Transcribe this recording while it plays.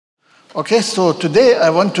Okay, so today I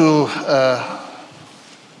want to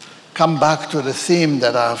come back to the theme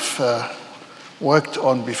that I've worked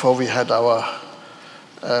on before we had our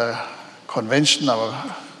convention,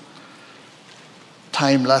 our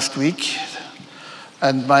time last week.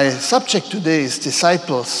 And my subject today is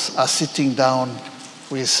disciples are sitting down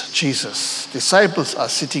with Jesus. Disciples are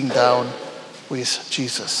sitting down with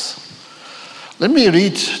Jesus. Let me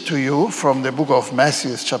read to you from the book of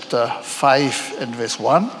Matthew, chapter 5 and verse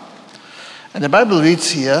 1. And the Bible reads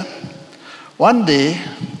here, "One day,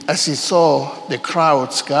 as he saw the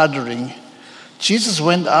crowds gathering, Jesus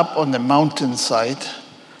went up on the mountainside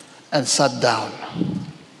and sat down.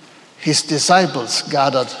 His disciples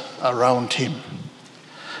gathered around him,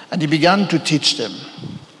 and he began to teach them.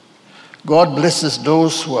 God blesses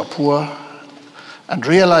those who are poor and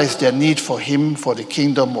realize their need for him, for the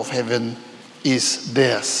kingdom of heaven is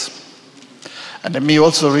theirs." And let me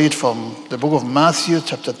also read from the book of Matthew,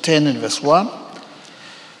 chapter 10 and verse 1.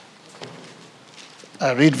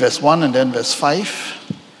 I read verse 1 and then verse 5.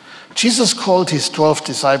 Jesus called his 12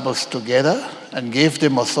 disciples together and gave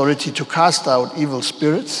them authority to cast out evil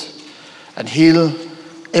spirits and heal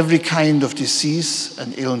every kind of disease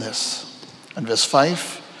and illness. And verse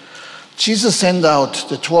 5. Jesus sent out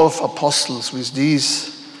the 12 apostles with these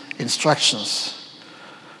instructions.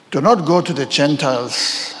 "Do not go to the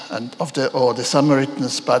Gentiles or the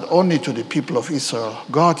Samaritans, but only to the people of Israel,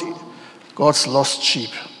 God's lost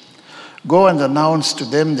sheep. Go and announce to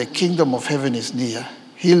them the kingdom of heaven is near.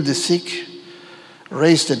 Heal the sick,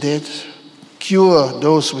 raise the dead, cure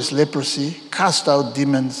those with leprosy, cast out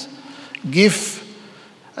demons, give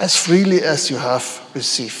as freely as you have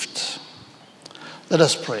received." Let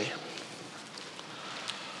us pray.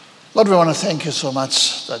 Lord, we want to thank you so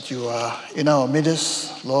much that you are in our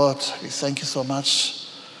midst. Lord, we thank you so much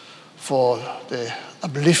for the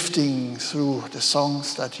uplifting through the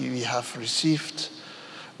songs that we have received.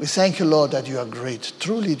 We thank you, Lord, that you are great.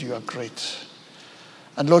 Truly, you are great.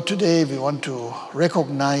 And Lord, today we want to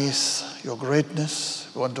recognize your greatness.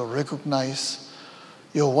 We want to recognize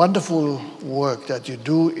your wonderful work that you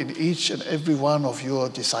do in each and every one of your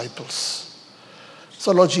disciples.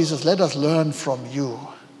 So, Lord Jesus, let us learn from you,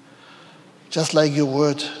 just like your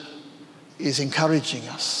word is encouraging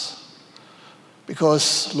us.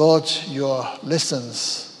 Because, Lord, your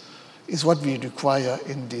lessons is what we require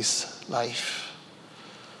in this life.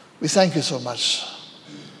 We thank you so much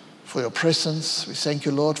for your presence. We thank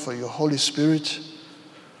you, Lord, for your Holy Spirit,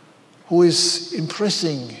 who is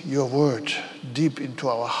impressing your word deep into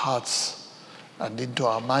our hearts and into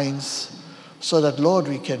our minds, so that, Lord,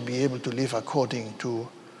 we can be able to live according to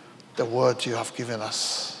the word you have given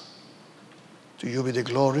us. To you be the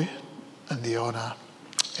glory and the honor.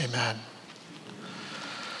 Amen.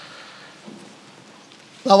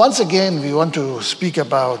 Now, once again, we want to speak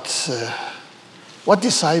about what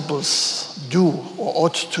disciples do or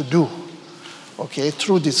ought to do. Okay,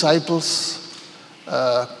 true disciples,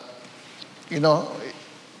 not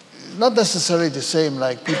necessarily the same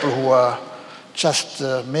like people who are just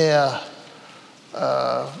mere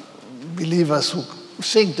believers who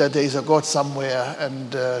think that there is a God somewhere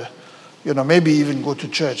and, maybe even go to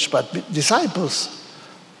church. But disciples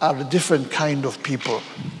are a different kind of people.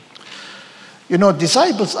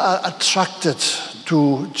 Disciples are attracted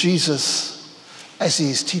to Jesus as he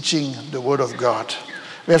is teaching the word of God.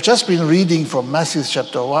 We have just been reading from Matthew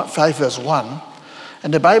chapter 5, verse 1,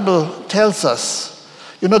 and the Bible tells us,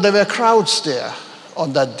 there were crowds there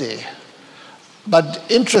on that day. But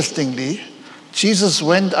interestingly, Jesus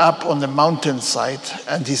went up on the mountainside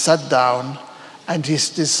and he sat down, and his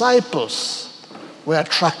disciples were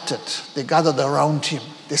attracted. They gathered around him.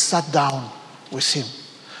 They sat down with him.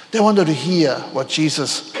 They wanted to hear what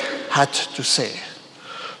Jesus had to say.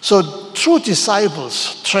 So true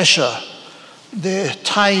disciples treasure the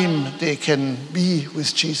time they can be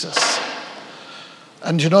with Jesus.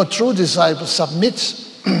 And true disciples submit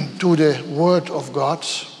to the word of God,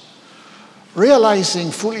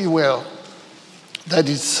 realizing fully well that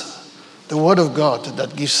it's the word of God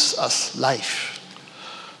that gives us life.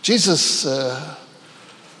 Jesus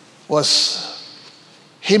was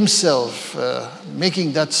himself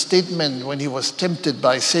making that statement when he was tempted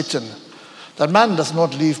by Satan, that man does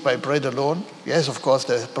not live by bread alone. Yes, of course,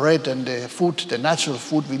 the bread and the food, the natural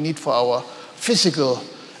food we need for our physical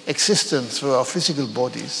existence, for our physical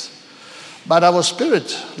bodies. But our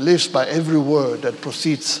spirit lives by every word that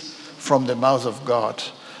proceeds from the mouth of God.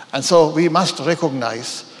 And so we must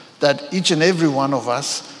recognize that each and every one of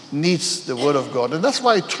us needs the word of God. And that's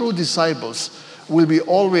why true disciples will be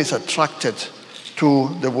always attracted to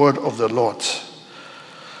the word of the Lord.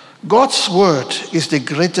 God's word is the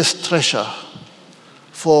greatest treasure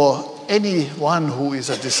for anyone who is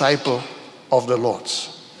a disciple of the Lord.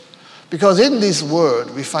 Because in this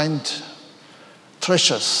word we find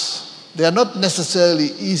treasures. They are not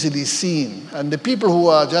necessarily easily seen. And the people who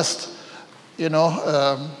are just,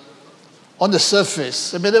 on the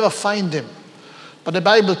surface, they may never find them. But the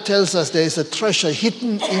Bible tells us there is a treasure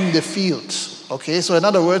hidden in the fields. Okay, so in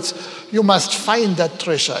other words, you must find that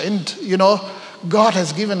treasure. And, God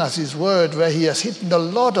has given us his word where he has hidden a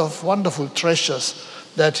lot of wonderful treasures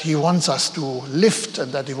that he wants us to lift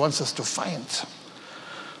and that he wants us to find.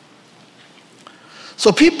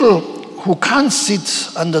 So people who can't sit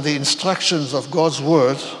under the instructions of God's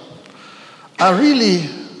word are really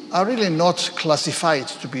not classified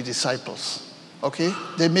to be disciples. Okay?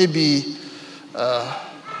 They may be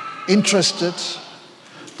interested.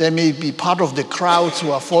 They may be part of the crowds who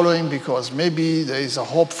are following because maybe there is a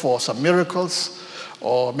hope for some miracles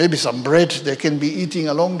or maybe some bread they can be eating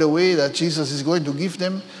along the way that Jesus is going to give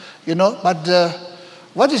them, But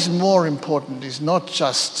what is more important is not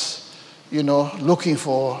just, looking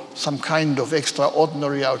for some kind of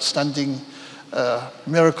extraordinary, outstanding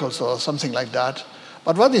miracles or something like that.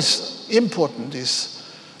 But what is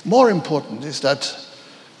more important is that,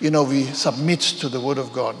 we submit to the Word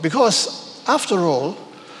of God. Because after all,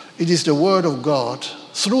 it is the Word of God,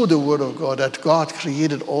 through the Word of God, that God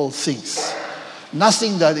created all things.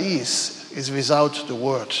 Nothing that is without the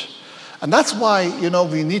Word. And that's why,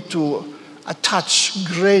 we need to attach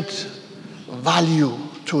great value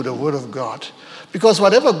to the Word of God. Because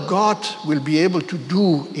whatever God will be able to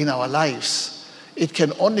do in our lives, it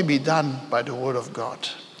can only be done by the Word of God.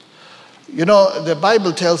 The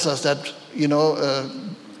Bible tells us that,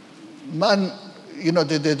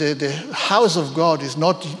 the house of God is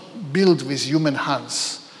not built with human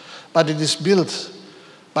hands, but it is built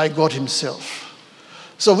by God himself.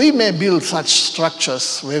 So we may build such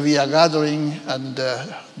structures where we are gathering, and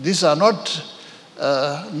these are not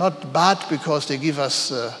bad because they give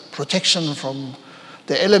us protection from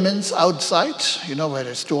the elements outside, whether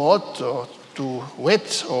it's too hot or too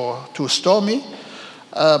wet or too stormy.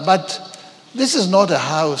 But this is not a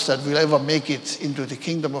house that will ever make it into the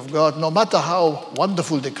kingdom of God. No matter how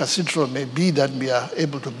wonderful the cathedral may be that we are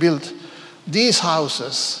able to build, these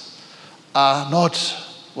houses are not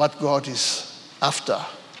what God is after.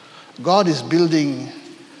 God is building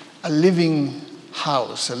a living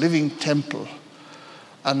house, a living temple.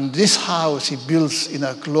 And this house he builds in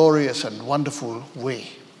a glorious and wonderful way.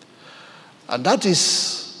 And that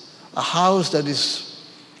is a house that is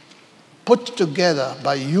put together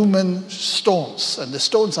by human stones. And the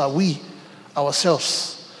stones are we,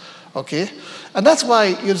 ourselves. Okay? And that's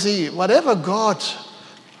why, you see, whatever God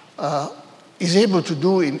is able to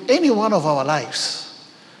do in any one of our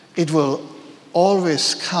lives, it will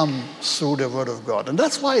always come through the Word of God. And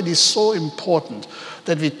that's why it is so important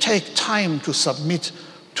that we take time to submit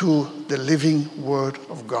to the living Word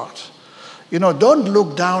of God. Don't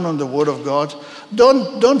look down on the Word of God.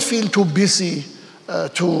 Don't feel too busy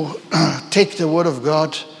to take the Word of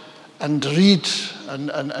God and read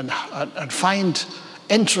and find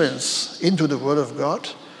entrance into the Word of God,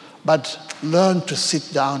 but learn to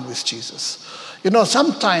sit down with Jesus.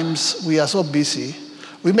 Sometimes we are so busy.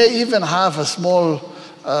 We may even have a small,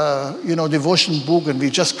 devotion book, and we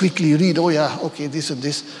just quickly read, this and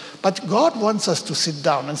this. But God wants us to sit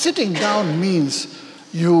down. And sitting down means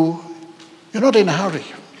you're not in a hurry,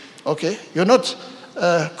 okay? You're not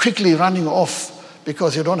quickly running off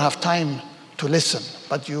because you don't have time to listen.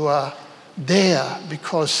 But you are there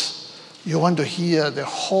because you want to hear the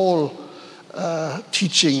whole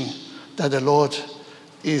teaching that the Lord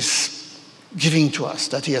is giving to us,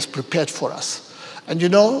 that he has prepared for us. And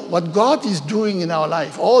what God is doing in our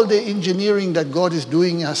life, all the engineering that God is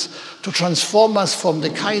doing us to transform us from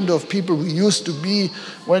the kind of people we used to be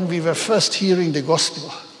when we were first hearing the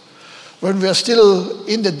gospel, when we are still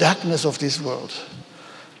in the darkness of this world,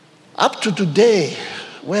 up to today,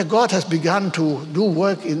 where God has begun to do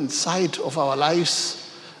work inside of our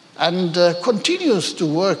lives and continues to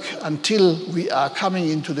work until we are coming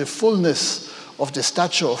into the fullness of the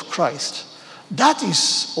stature of Christ. That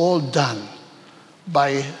is all done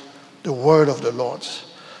by the word of the Lord.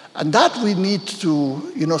 And that we need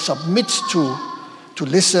to, submit to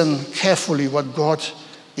listen carefully what God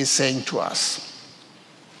is saying to us.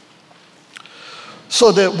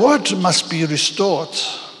 So the word must be restored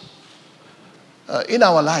in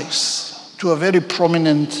our lives to a very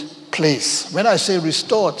prominent place. When I say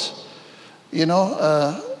restored,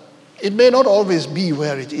 it may not always be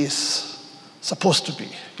where it is supposed to be.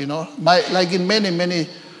 Like in many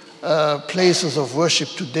places of worship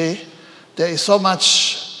today, there is so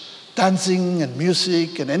much dancing and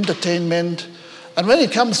music and entertainment And when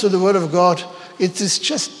it comes to the Word of God, it is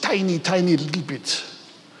just tiny, tiny little bit.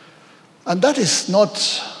 And that is not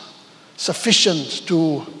sufficient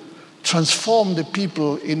to transform the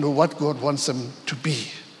people into what God wants them to be.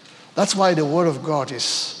 That's why the Word of God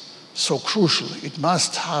is so crucial. It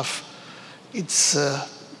must have its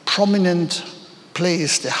prominent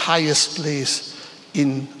place, the highest place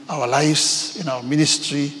in our lives, in our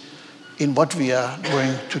ministry, in what we are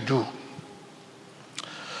going to do.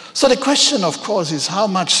 So the question, of course, is how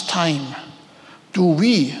much time do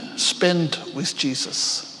we spend with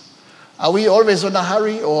Jesus? Are we always in a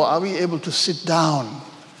hurry, or are we able to sit down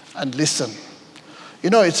and listen? You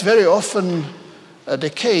know, it's very often the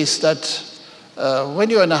case that when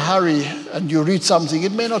you're in a hurry and you read something,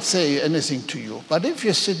 it may not say anything to you. But if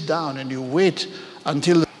you sit down and you wait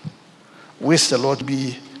until with the Lord,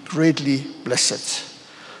 be greatly blessed.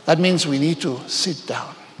 That means we need to sit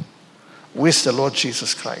down with the Lord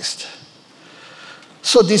Jesus Christ.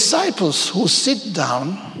 So disciples who sit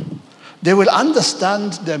down, they will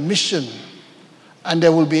understand their mission, and they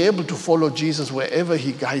will be able to follow Jesus wherever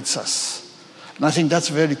he guides us. And I think that's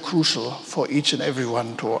very crucial for each and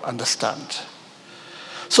everyone to understand.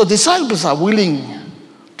 So disciples are willing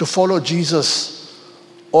to follow Jesus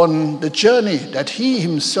on the journey that he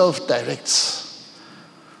himself directs.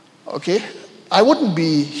 Okay? I wouldn't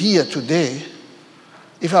be here today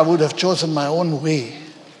if I would have chosen my own way.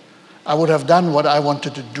 I would have done what I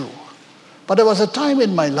wanted to do. But there was a time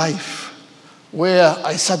in my life where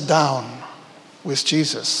I sat down with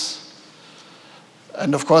Jesus.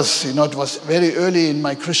 And of course, it was very early in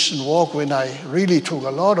my Christian walk when I really took a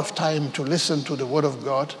lot of time to listen to the Word of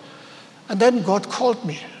God. And then God called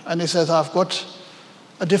me and he said, I've got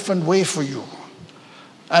a different way for you.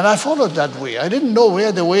 And I followed that way. I didn't know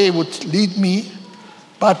where the way would lead me,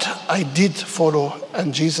 but I did follow.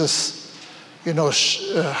 And Jesus,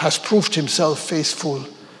 has proved himself faithful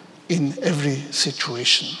in every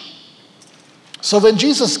situation. So when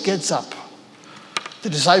Jesus gets up, the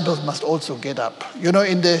disciples must also get up.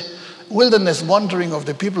 In the wilderness wandering of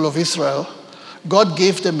the people of Israel, God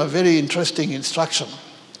gave them a very interesting instruction.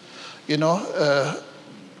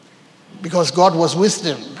 Because God was with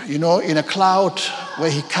them, in a cloud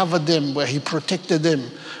where he covered them, where he protected them,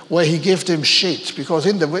 where he gave them shade. Because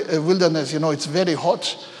in the wilderness, it's very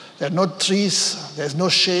hot. There are no trees, there's no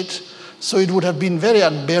shade. So it would have been very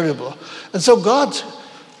unbearable. And so God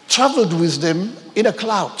traveled with them in a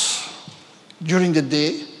cloud during the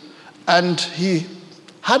day, and he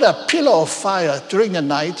had a pillar of fire during the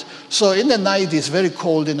night. So in the night it's very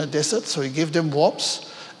cold in the desert, so he gave them warmth,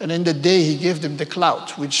 and in the day he gave them the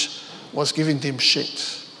cloud, which was giving them shade.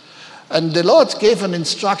 And the Lord gave an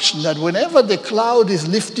instruction that whenever the cloud is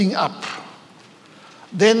lifting up,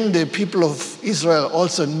 then the people of Israel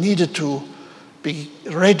also needed to be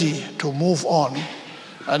ready to move on.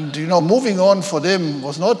 And moving on for them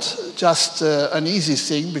was not just an easy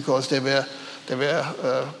thing, because they were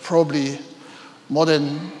probably more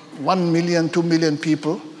than 1 million, 2 million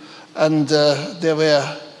people, and they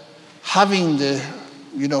were having the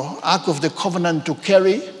Ark of the Covenant to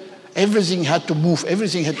carry. Everything had to move,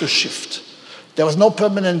 everything had to shift. There was no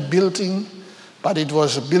permanent building, but it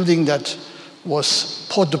was a building that was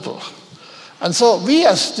portable. And so we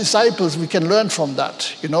as disciples, we can learn from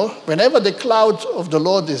that. Whenever the cloud of the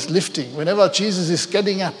Lord is lifting, whenever Jesus is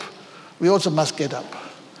getting up, we also must get up.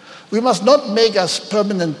 We must not make us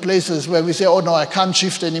permanent places where we say, oh no, I can't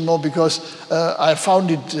shift anymore because I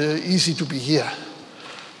found it easy to be here.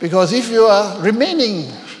 Because if you are remaining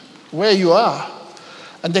where you are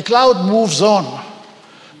and the cloud moves on,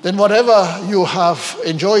 then whatever you have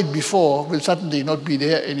enjoyed before will certainly not be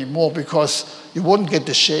there anymore, because you won't get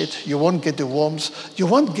the shade, you won't get the warmth, you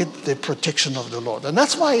won't get the protection of the Lord. And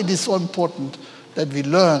that's why it is so important that we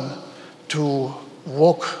learn to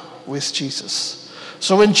walk with Jesus.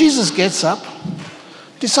 So when Jesus gets up,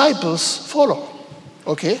 disciples follow.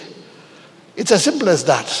 Okay? It's as simple as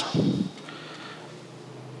that.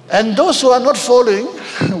 And those who are not following,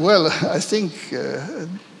 well, I think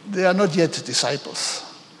they are not yet disciples.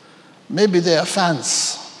 Maybe they are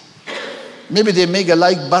fans. Maybe they make a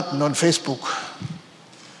like button on Facebook.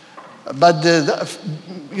 But,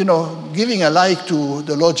 giving a like to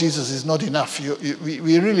the Lord Jesus is not enough.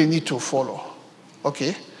 We really need to follow.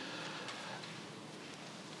 Okay?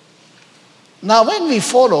 Now, when we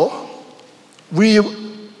follow, we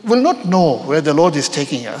will not know where the Lord is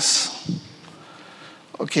taking us.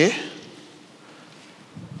 Okay?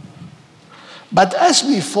 But as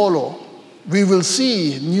we follow, we will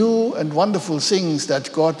see new and wonderful things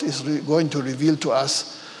that God is going to reveal to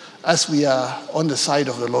us as we are on the side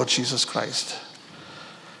of the Lord Jesus Christ.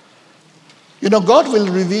 God will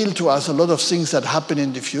reveal to us a lot of things that happen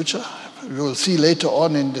in the future. We will see later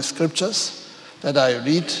on in the scriptures that I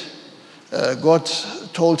read. God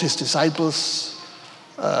told his disciples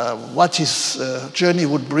what his journey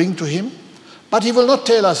would bring to him. But he will not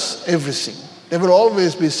tell us everything. There will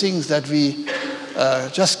always be things that we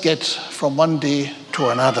just get from one day to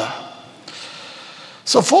another.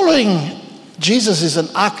 So following Jesus is an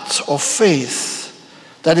act of faith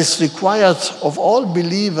that is required of all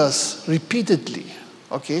believers repeatedly,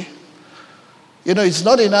 okay? It's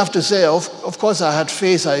not enough to say, of course I had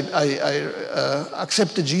faith, I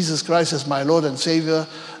accepted Jesus Christ as my Lord and Savior,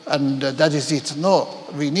 and that is it. No,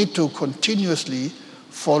 we need to continuously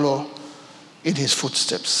follow in his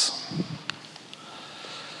footsteps.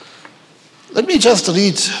 Let me just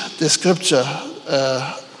read the scripture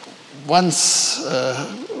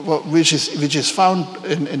which is found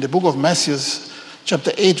in the book of Matthew,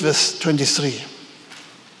 chapter 8, verse 23.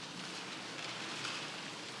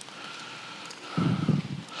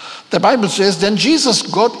 The Bible says, then Jesus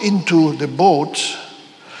got into the boat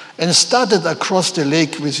and started across the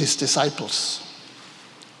lake with his disciples.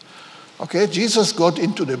 Okay, Jesus got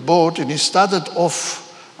into the boat and he started off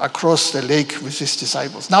across the lake with his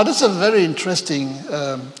disciples. Now, that's a very interesting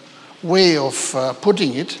way of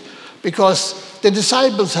putting it, because the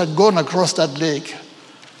disciples had gone across that lake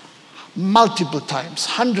multiple times,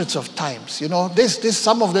 hundreds of times.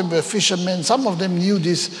 Some of them were fishermen, some of them knew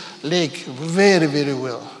this lake very, very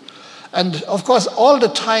well. And of course, all the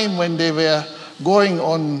time when they were going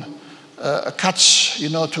on a catch,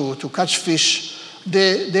 to catch fish,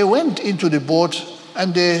 they went into the boat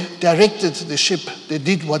and they directed the ship. They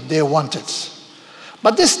did what they wanted.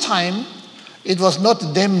 But this time, it was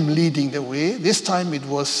not them leading the way. This time, it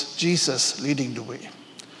was Jesus leading the way.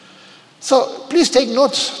 So please take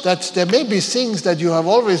note that there may be things that you have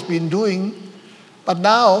always been doing, but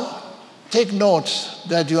now take note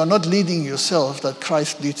that you are not leading yourself, that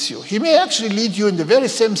Christ leads you. He may actually lead you in the very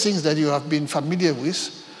same things that you have been familiar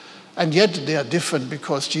with, and yet they are different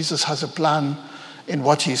because Jesus has a plan in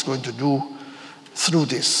what he's going to do through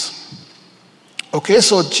this. Okay,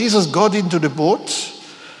 so Jesus got into the boat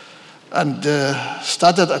and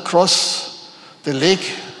started across the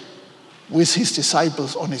lake with his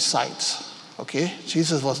disciples on his side. Okay,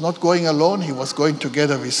 Jesus was not going alone, he was going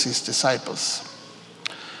together with his disciples.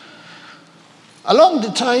 Along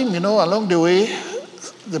the way,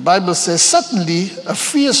 the Bible says, suddenly a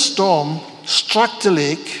fierce storm struck the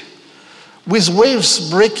lake with waves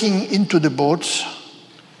breaking into the boat,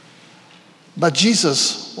 but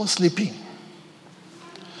Jesus was sleeping.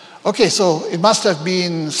 Okay, so it must have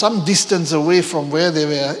been some distance away from where they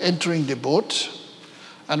were entering the boat.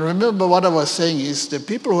 And remember what I was saying is the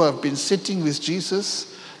people who have been sitting with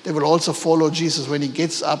Jesus, they will also follow Jesus when he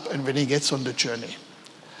gets up and when he gets on the journey.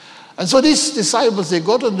 And so these disciples, they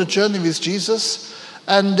got on the journey with Jesus,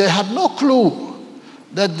 and they had no clue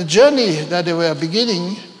that the journey that they were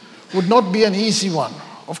beginning would not be an easy one.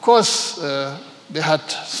 Of course, they had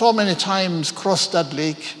so many times crossed that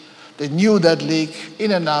lake. They knew that lake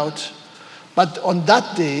in and out. But on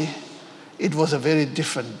that day, it was a very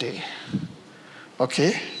different day.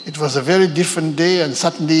 Okay? It was a very different day, and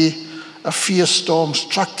suddenly a fierce storm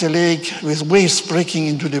struck the lake with waves breaking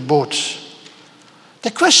into the boat. The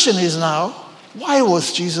question is now, why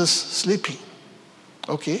was Jesus sleeping?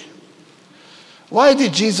 Okay? Why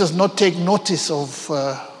did Jesus not take notice of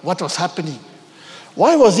what was happening?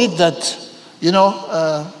 Why was it that,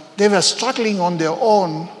 they were struggling on their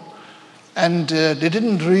own and they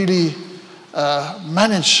didn't really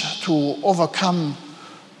manage to overcome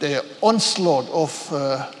the onslaught of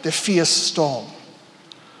the fierce storm?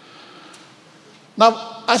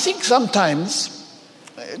 Now, I think sometimes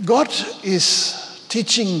God is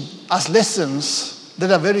teaching us lessons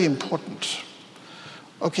that are very important.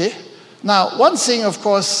 Okay? Now, one thing, of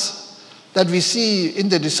course, that we see in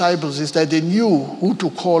the disciples is that they knew who to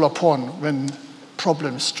call upon when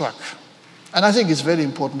problems struck. And I think it's very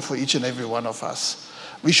important for each and every one of us.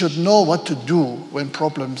 We should know what to do when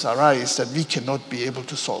problems arise that we cannot be able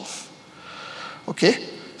to solve. Okay?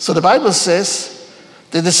 So the Bible says,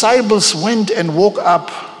 the disciples went and woke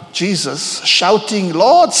up Jesus, shouting,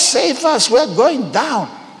 Lord, save us, we're going down.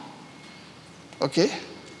 Okay?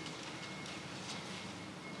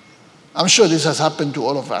 I'm sure this has happened to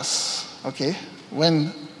all of us. Okay?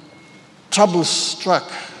 When trouble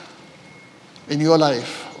struck in your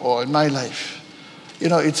life or in my life,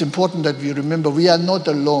 it's important that we remember we are not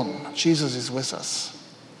alone. Jesus is with us.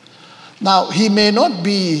 Now, he may not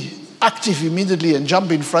be active immediately and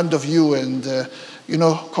jump in front of you and,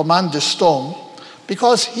 command the storm,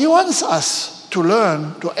 because he wants us to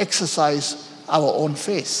learn to exercise our own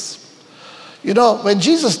faith. You know, when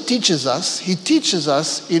Jesus teaches us, he teaches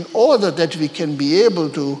us in order that we can be able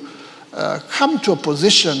to come to a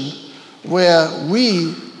position where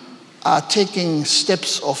we are taking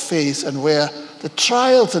steps of faith and where the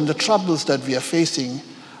trials and the troubles that we are facing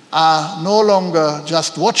are no longer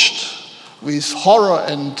just watched with horror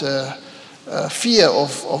and fear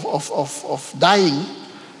of dying,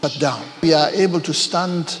 but down. We are able to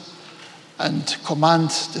stand and command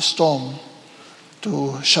the storm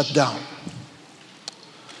to shut down.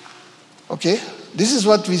 Okay, this is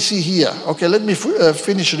what we see here. Okay, let me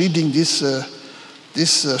finish reading this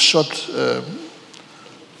short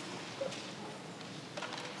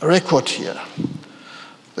record here.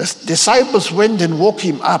 The disciples went and woke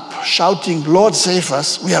him up, shouting, "Lord, save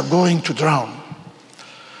us, we are going to drown."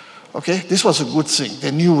 Okay, this was a good thing.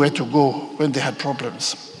 They knew where to go when they had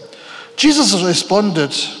problems. Jesus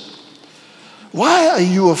responded, "Why are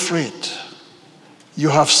you afraid? You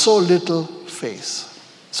have so little faith."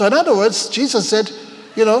 So in other words, Jesus said,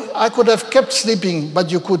 you know, I could have kept sleeping, but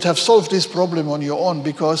you could have solved this problem on your own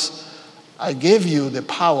because I gave you the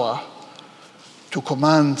power to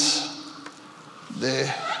command the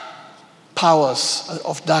powers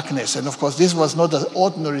of darkness. And of course, this was not an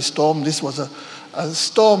ordinary storm. This was a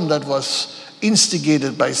storm that was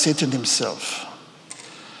instigated by Satan himself.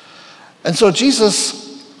 And so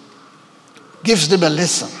Jesus gives them a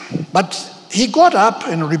lesson. But he got up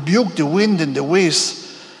and rebuked the wind and the waves,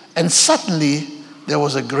 and suddenly there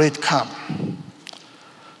was a great calm.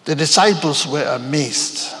 The disciples were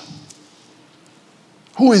amazed.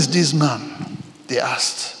 "Who is this man?" they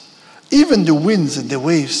asked. "Even the winds and the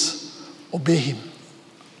waves obey him."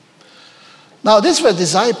 Now, these were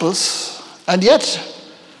disciples, and yet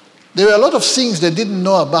there were a lot of things they didn't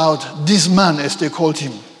know about this man, as they called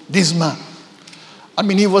him, this man. I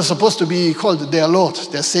mean, he was supposed to be called their Lord,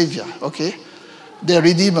 their Savior, okay? Their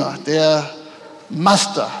Redeemer, their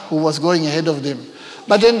Master who was going ahead of them.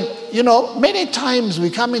 But then, you know, many times we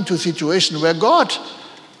come into a situation where God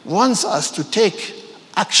wants us to take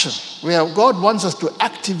action, where God wants us to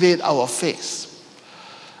activate our faith.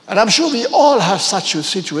 And I'm sure we all have such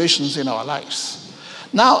situations in our lives.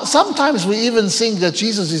 Now, sometimes we even think that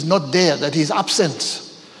Jesus is not there, that he's absent.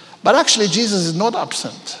 But actually, Jesus is not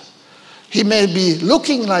absent. He may be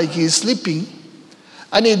looking like he's sleeping,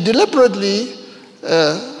 and he deliberately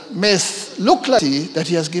may look like that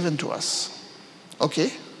he has given to us.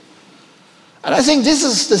 Okay? And I think this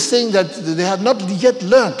is the thing that they had not yet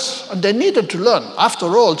learned, and they needed to learn.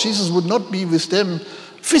 After all, Jesus would not be with them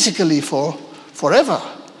physically forever.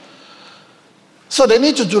 So they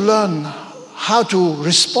needed to learn how to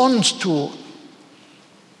respond to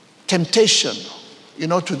temptation, you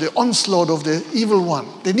know, to the onslaught of the evil one.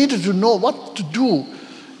 They needed to know what to do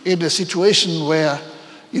in a situation where,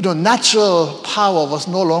 you know, natural power was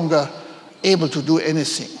no longer able to do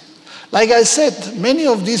anything. Like I said, many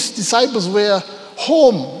of these disciples were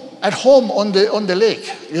at home on the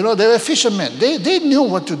lake. You know, they were fishermen. They knew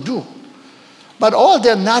what to do. But all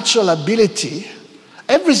their natural ability,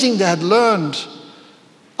 everything they had learned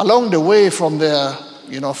along the way from their,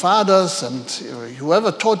 you know, fathers and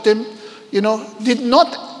whoever taught them, you know, did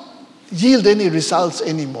not yield any results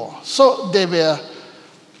anymore. So they were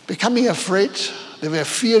becoming afraid. They were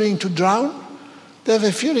fearing to drown. They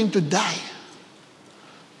were fearing to die.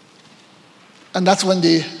 And that's when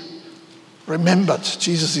they remembered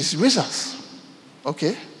Jesus is with us.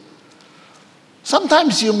 Okay?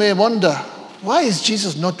 Sometimes you may wonder, why is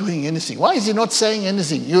Jesus not doing anything? Why is he not saying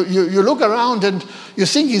anything? You look around and you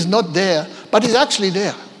think he's not there, but he's actually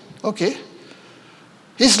there. Okay?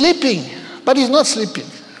 He's sleeping, but he's not sleeping.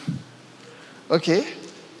 Okay?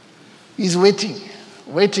 He's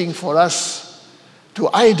waiting for us to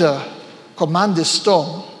either command the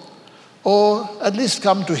storm or at least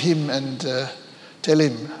come to him and tell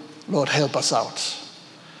him, Lord, help us out.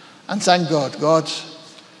 And thank God, God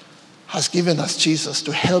has given us Jesus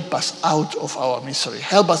to help us out of our misery,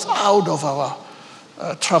 help us out of our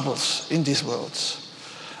troubles in this world.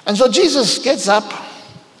 And so Jesus gets up,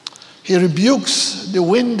 he rebukes the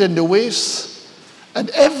wind and the waves, and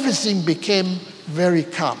everything became very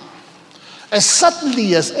calm. As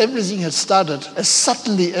suddenly as everything had started, as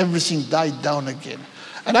suddenly everything died down again.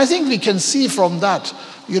 And I think we can see from that,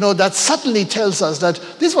 you know, that suddenly tells us that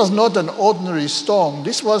this was not an ordinary storm.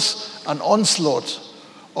 This was an onslaught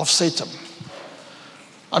of Satan.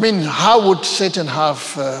 I mean, how would Satan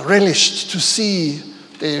have relished to see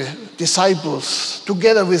the disciples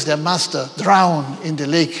together with their master drown in the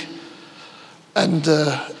lake and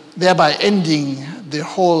thereby ending the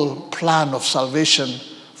whole plan of salvation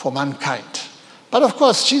for mankind? But of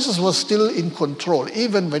course, Jesus was still in control,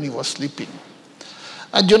 even when he was sleeping.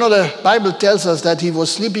 And the Bible tells us that he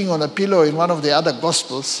was sleeping on a pillow in one of the other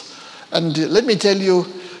Gospels. And let me tell you,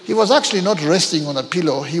 he was actually not resting on a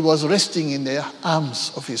pillow. He was resting in the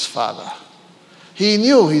arms of his Father. He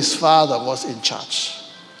knew his Father was in charge.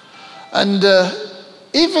 And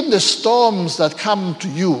even the storms that come to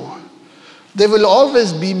you, they will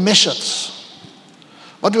always be measured.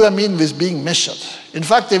 What do I mean with being measured? In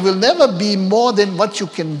fact, they will never be more than what you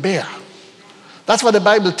can bear. That's what the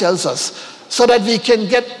Bible tells us. So that we can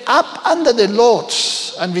get up under the Lord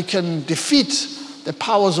and we can defeat the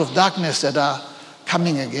powers of darkness that are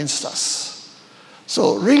coming against us.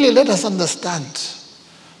 So really let us understand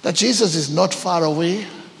that Jesus is not far away,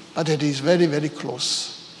 but that he's very, very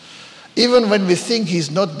close. Even when we think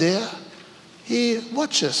he's not there, he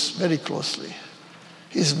watches very closely.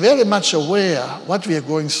 He's very much aware what we are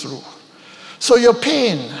going through. So your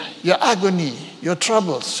pain, your agony, your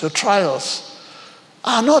troubles, your trials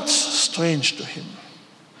are not strange to him.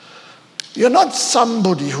 You're not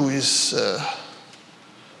somebody who is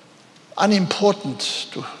unimportant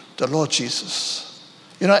to the Lord Jesus.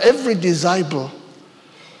 Every disciple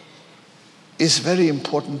is very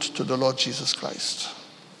important to the Lord Jesus Christ.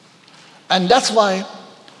 And that's why,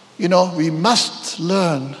 we must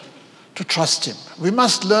learn to trust him. We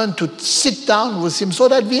must learn to sit down with him so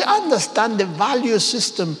that we understand the value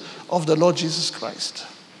system of the Lord Jesus Christ.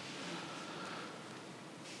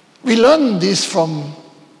 We learn this from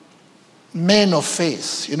men of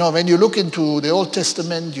faith. When you look into the Old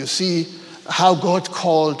Testament, you see how God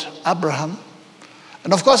called Abraham.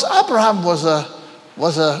 And of course, Abraham was an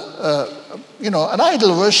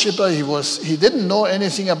idol worshiper. He didn't know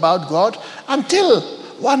anything about God until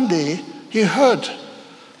one day he heard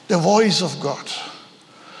the voice of God.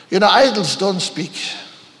 Idols don't speak.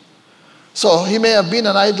 So he may have been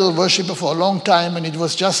an idol worshiper for a long time, and it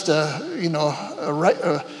was just a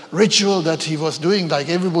ritual that he was doing like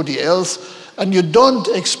everybody else. And you don't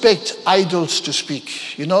expect idols to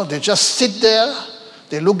speak. They just sit there,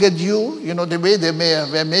 they look at you, the way they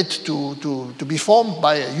were made to be formed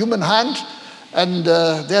by a human hand, and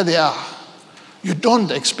there they are. You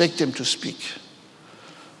don't expect them to speak.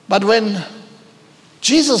 But when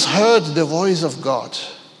Jesus heard the voice of God,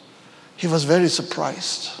 he was very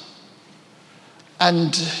surprised.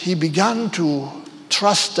 And he began to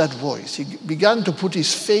trust that voice. He began to put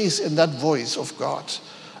his faith in that voice of God.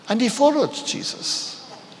 And he followed Jesus.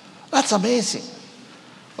 That's amazing.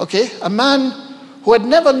 Okay? A man who had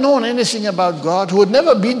never known anything about God, who had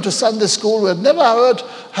never been to Sunday school, who had never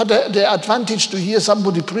had the advantage to hear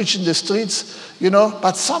somebody preach in the streets,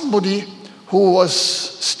 but somebody who was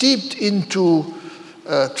steeped into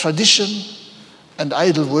tradition and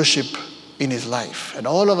idol worship in his life. And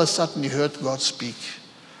all of a sudden he heard God speak.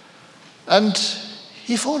 And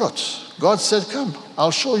he followed. God said, come,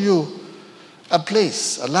 I'll show you a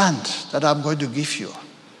place, a land that I'm going to give you.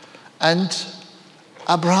 And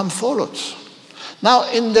Abraham followed. Now,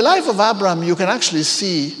 in the life of Abraham, you can actually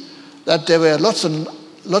see that there were lots and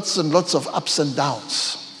lots of ups and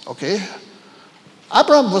downs. Okay?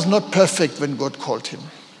 Abraham was not perfect when God called him.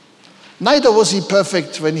 Neither was he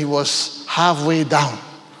perfect when he was halfway down.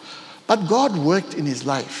 But God worked in his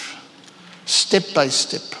life, step by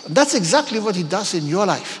step. And that's exactly what he does in your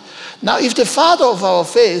life. Now, if the father of our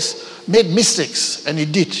faith made mistakes, and he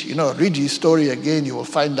did, read his story again, you will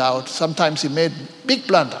find out sometimes he made big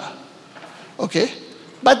blunder. Okay?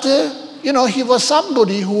 But, he was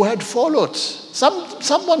somebody who had followed,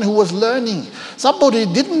 someone who was learning, somebody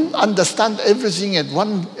who didn't understand everything at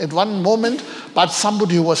one moment, but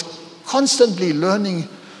somebody who was constantly learning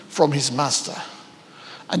from his master.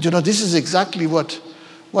 And this is exactly what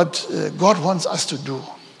God wants us to do.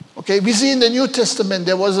 Okay, we see in the New Testament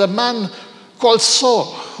there was a man called Saul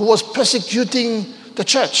who was persecuting the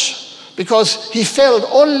church because he felt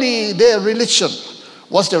only their religion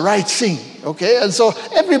was the right thing. Okay, and so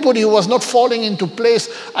everybody who was not falling into place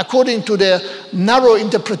according to their narrow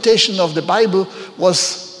interpretation of the Bible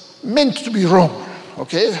was meant to be wrong.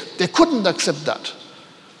 Okay, they couldn't accept that.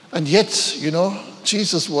 And yet,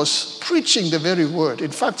 Jesus was preaching the very word.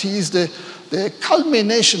 In fact, he is the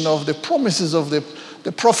culmination of the promises of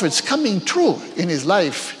the prophets coming true in his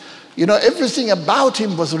life. Everything about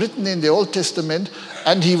him was written in the Old Testament,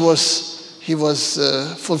 and he was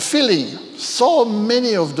fulfilling so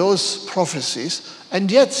many of those prophecies,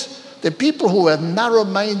 and yet the people who were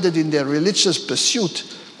narrow-minded in their religious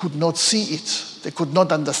pursuit could not see it. They could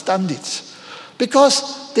not understand it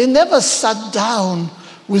because they never sat down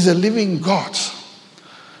with a living God.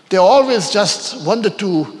 They always just wanted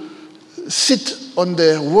to sit on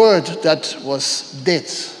the word that was dead.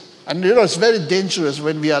 And it's very dangerous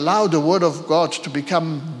when we allow the word of God to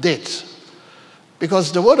become dead.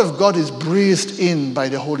 because the Word of God is breathed in by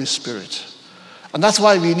the Holy Spirit. And that's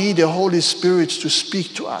why we need the Holy Spirit to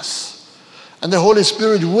speak to us. And the Holy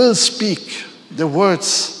Spirit will speak the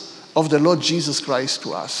words of the Lord Jesus Christ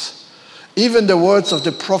to us. Even the words of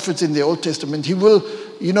the prophets in the Old Testament, he will,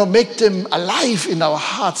 make them alive in our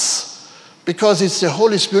hearts, because it's the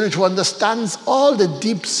Holy Spirit who understands all the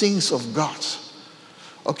deep things of God.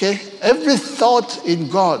 Okay? Every thought in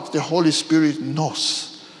God, the Holy Spirit knows.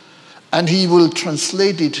 And he will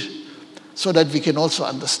translate it so that we can also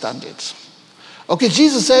understand it. Okay,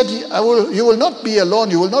 Jesus said, you will not be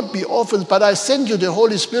alone, you will not be orphans, but I send you the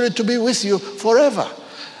Holy Spirit to be with you forever.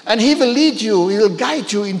 And he will lead you, he will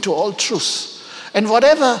guide you into all truth. And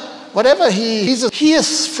whatever he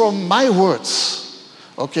hears from my words,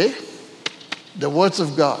 okay, the words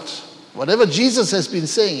of God, whatever Jesus has been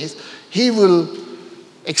saying is, he will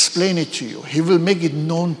explain it to you. He will make it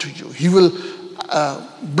known to you. He will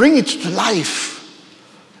bring it to life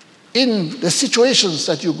in the situations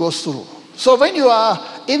that you go through. So when you are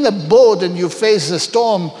in a boat and you face a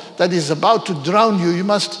storm that is about to drown you, you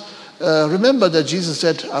must remember that Jesus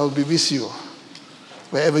said, I will be with you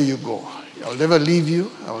wherever you go. I will never leave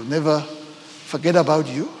you. I will never forget about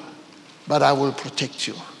you, but I will protect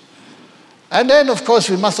you. And then, of course,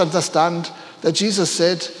 we must understand that Jesus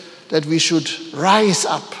said that we should rise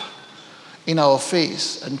up in our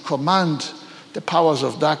faith and command the powers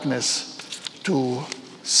of darkness to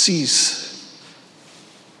cease.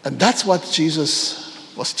 And that's what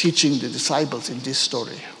Jesus was teaching the disciples in this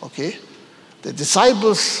story, okay? The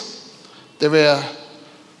disciples, they were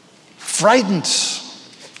frightened.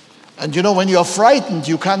 And when you are frightened,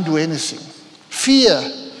 you can't do anything. Fear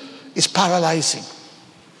is paralyzing.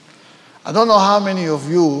 I don't know how many of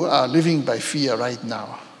you are living by fear right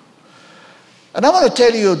now. And I want to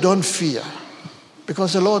tell you, don't fear,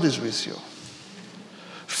 because the Lord is with you.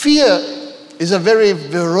 Fear is a very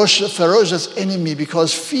ferocious enemy,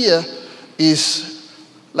 because fear is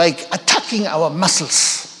like attacking our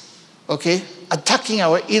muscles, okay? Attacking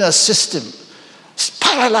our inner system,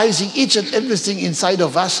 paralyzing each and everything inside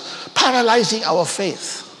of us, paralyzing our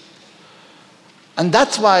faith. And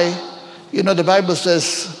that's why, the Bible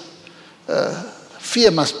says,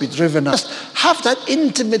 fear must be driven out. Have that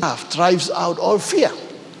intimate love drives out all fear.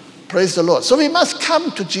 Praise the Lord. So we must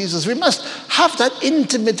come to Jesus. We must have that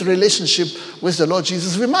intimate relationship with the Lord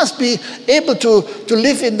Jesus. We must be able to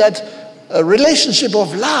live in that relationship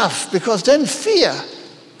of love, because then fear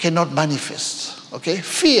cannot manifest. Okay?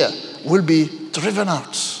 Fear will be driven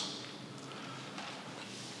out.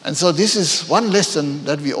 And so this is one lesson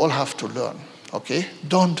that we all have to learn. Okay?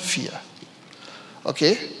 Don't fear.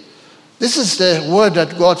 Okay? This is the word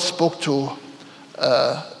that God spoke to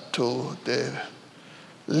the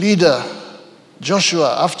leader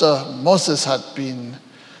Joshua after Moses had been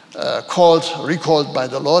recalled by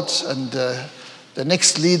the Lord, and the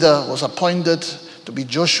next leader was appointed to be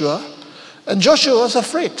Joshua. And Joshua was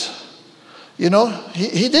afraid. He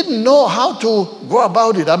didn't know how to go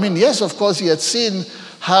about it. I mean, yes, of course, he had seen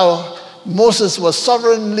how Moses was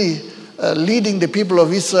sovereignly leading the people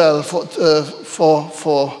of Israel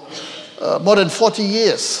for more than 40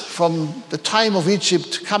 years, from the time of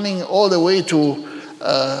Egypt coming all the way to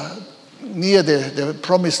near the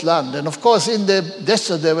promised land. And of course, in the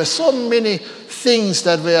desert, there were so many things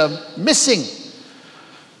that were missing.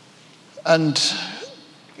 And,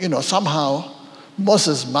 somehow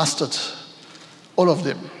Moses mastered all of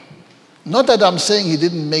them. Not that I'm saying he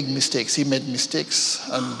didn't make mistakes. He made mistakes.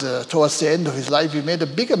 And towards the end of his life, he made a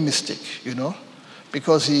bigger mistake,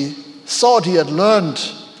 because he thought he had learned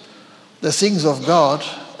the things of God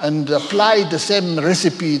and applied the same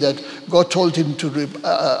recipe that God told him to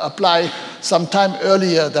apply some time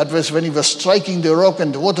earlier. That was when he was striking the rock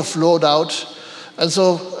and the water flowed out. And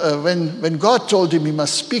so when God told him he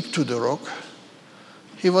must speak to the rock,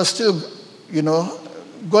 he was still,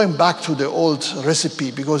 going back to the old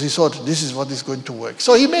recipe, because he thought this is what is going to work.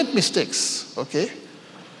 So he made mistakes, okay?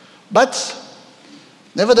 But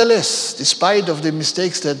nevertheless, despite of the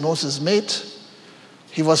mistakes that Moses made,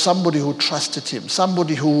 he was somebody who trusted him,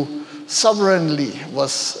 somebody who sovereignly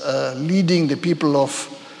was leading the people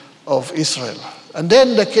of Israel. And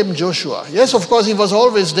then there came Joshua. Yes, of course, he was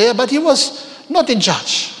always there, but he was not in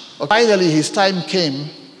charge. Finally, his time came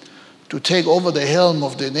to take over the helm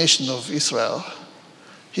of the nation of Israel.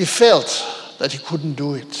 He felt that he couldn't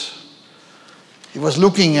do it. He was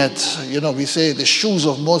looking at, we say the shoes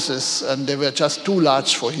of Moses, and they were just too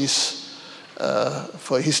large for his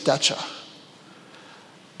stature.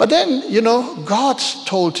 But then, God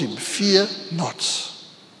told him, fear not.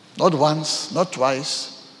 Not once, not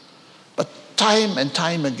twice, but time and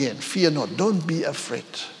time again. Fear not. Don't be afraid.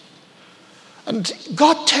 And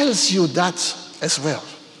God tells you that as well,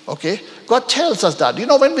 okay? God tells us that.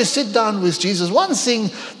 When we sit down with Jesus, one thing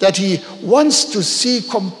that he wants to see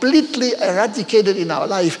completely eradicated in our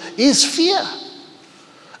life is fear.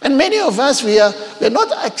 And many of us, we're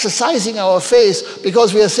not exercising our faith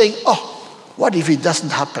because we are saying, what if it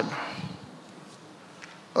doesn't happen?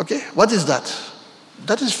 Okay, what is that?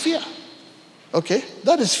 That is fear. Okay,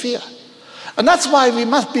 that is fear. And that's why we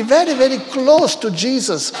must be very, very close to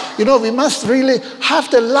Jesus. We must really have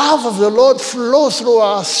the love of the Lord flow through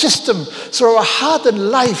our system, through our heart and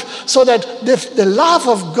life, so that the love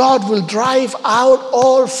of God will drive out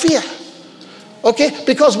all fear. Okay?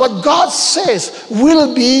 Because what God says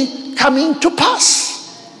will be coming to pass.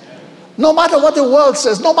 No matter what the world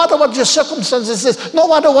says, no matter what your circumstances says, no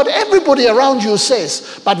matter what everybody around you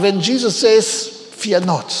says. But when Jesus says, fear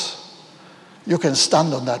not, you can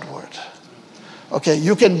stand on that word. Okay,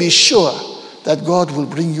 you can be sure that God will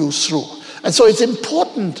bring you through. And so it's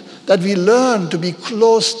important that we learn to be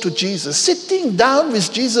close to Jesus. Sitting down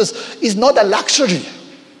with Jesus is not a luxury.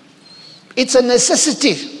 It's a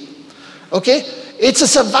necessity. Okay? It's a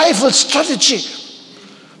survival strategy.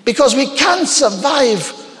 Because we can't survive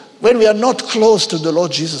when we are not close to the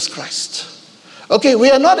Lord Jesus Christ. Okay,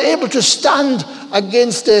 we are not able to stand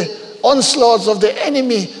against the onslaughts of the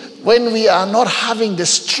enemy when we are not having the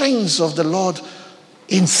strength of the Lord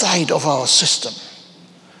inside of our system.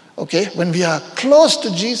 Okay? When we are close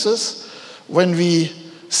to Jesus, when we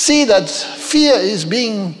see that fear is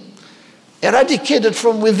being eradicated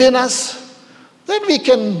from within us, then we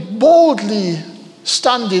can boldly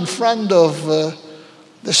stand in front of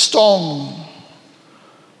the storm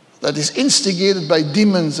that is instigated by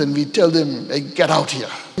demons, and we tell them, hey, get out here.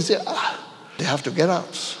 We say, they have to get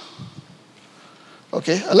out.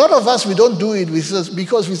 Okay? A lot of us, we don't do it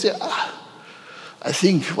because we say, I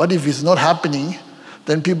think, what if it's not happening?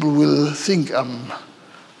 Then people will think I'm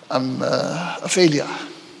a failure.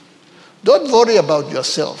 Don't worry about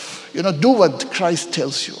yourself. Do what Christ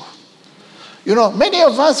tells you. Many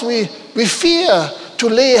of us, we fear to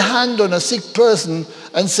lay a hand on a sick person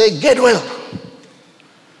and say, get well.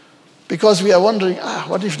 Because we are wondering,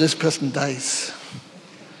 what if this person dies?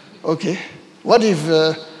 Okay. What if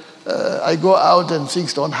I go out and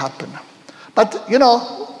things don't happen? But,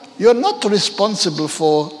 you're not responsible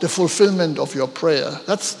for the fulfillment of your prayer.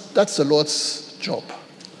 That's the Lord's job.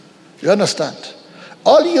 You understand?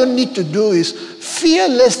 All you need to do is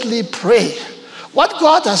fearlessly pray. What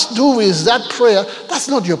God has to do with that prayer, that's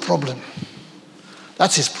not your problem.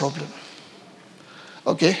 That's his problem.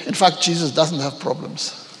 Okay? In fact, Jesus doesn't have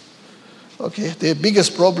problems. Okay? The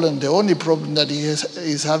biggest problem, the only problem that he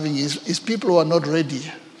is having is people who are not ready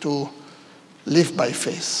to live by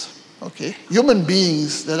faith. Okay? Human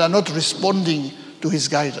beings that are not responding to his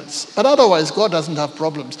guidance. But otherwise, God doesn't have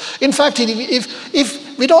problems. In fact,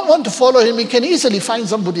 if we don't want to follow him, he can easily find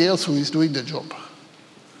somebody else who is doing the job.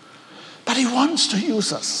 But he wants to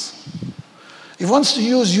use us. He wants to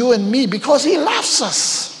use you and me because he loves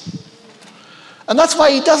us. And that's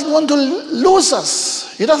why he doesn't want to lose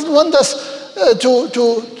us. He doesn't want us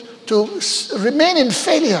to remain in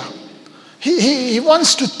failure. He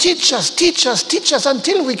wants to teach us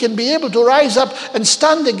until we can be able to rise up and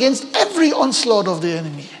stand against every onslaught of the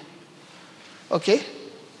enemy. Okay?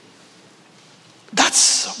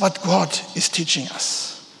 That's what God is teaching us.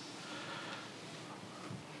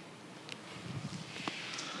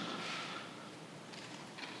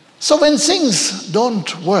 So when things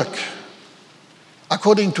don't work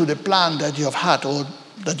according to the plan that you have had or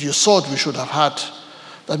that you thought we should have had,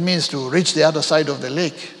 that means to reach the other side of the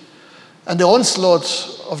lake, and the onslaught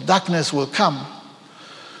of darkness will come,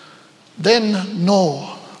 then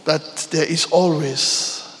know that there is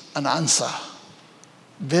always an answer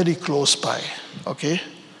very close by, okay?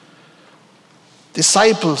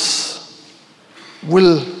 Disciples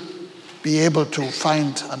will be able to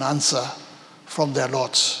find an answer from their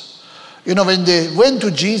Lord. When they went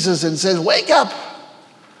to Jesus and said, wake up,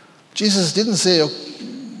 Jesus didn't say,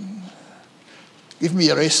 give me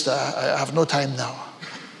a rest, I have no time now.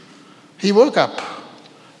 He woke up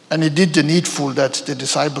and he did the needful that the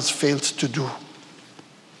disciples failed to do.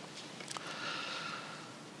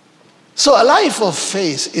 So a life of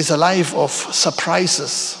faith is a life of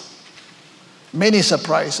surprises. Many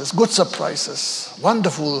surprises, good surprises,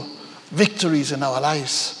 wonderful victories in our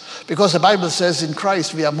lives. Because the Bible says in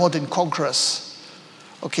Christ we are more than conquerors.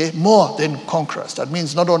 Okay, more than conquerors. That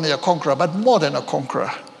means not only a conqueror, but more than a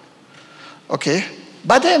conqueror. Okay,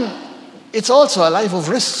 but then it's also a life of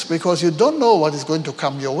risks because you don't know what is going to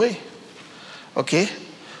come your way. Okay?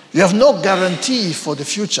 You have no guarantee for the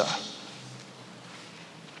future.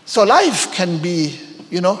 So life can be,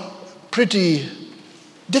 pretty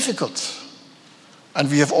difficult. And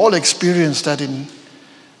we have all experienced that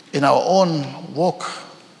in our own walk,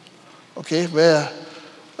 okay, where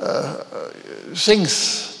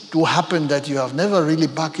things do happen that you have never really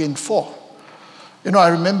bargained for. I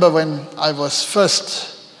remember when I was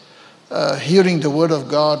first hearing the Word of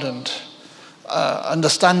God and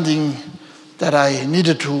understanding that I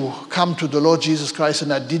needed to come to the Lord Jesus Christ,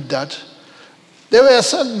 and I did that. There were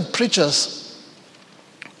certain preachers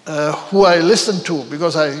who I listened to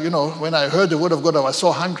because when I heard the Word of God, I was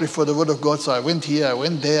so hungry for the Word of God, so I went here, I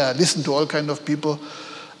went there, I listened to all kinds of people.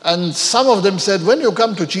 And some of them said, when you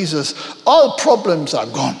come to Jesus, all problems are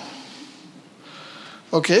gone.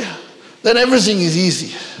 Okay? Then everything is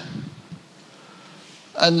easy.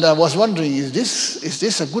 And I was wondering, is this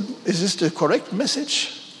the correct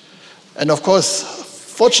message? And of course,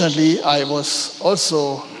 fortunately, I was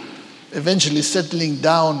also eventually settling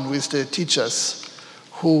down with the teachers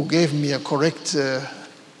who gave me a correct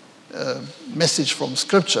message from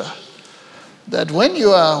Scripture, that when you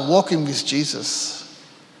are walking with Jesus,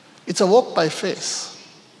 it's a walk by faith,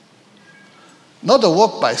 not a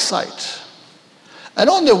walk by sight. And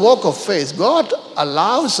on the walk of faith, God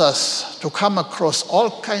allows us to come across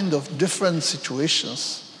all kinds of different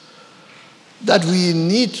situations that we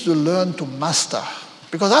need to learn to master.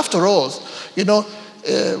 Because after all,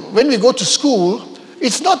 when we go to school,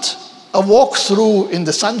 it's not a walk through in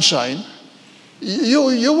the sunshine.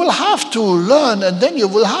 You will have to learn, and then you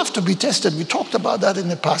will have to be tested. We talked about that in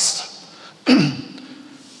the past.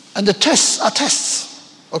 And the tests are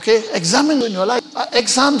tests, okay? Examine in your life.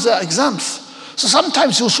 Exams are exams. So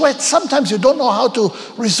sometimes you sweat, sometimes you don't know how to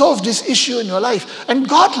resolve this issue in your life. And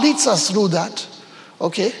God leads us through that,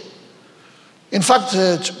 okay? In fact,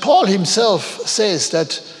 Paul himself says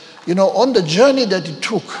that, on the journey that he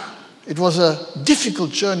took, it was a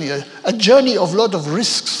difficult journey, a journey of a lot of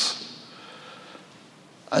risks.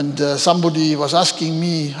 And somebody was asking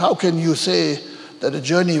me, how can you say that a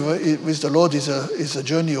journey with the Lord is a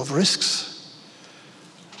journey of risks?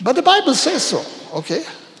 But the Bible says so, okay?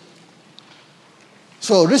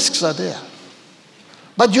 So risks are there.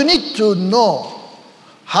 But you need to know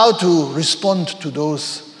how to respond to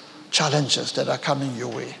those challenges that are coming your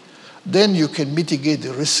way. Then you can mitigate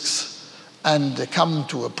the risks and come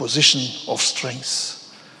to a position of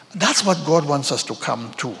strength. That's what God wants us to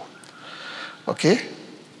come to. Okay?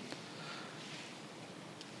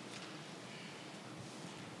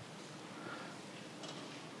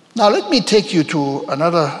 Now let me take you to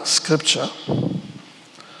another scripture.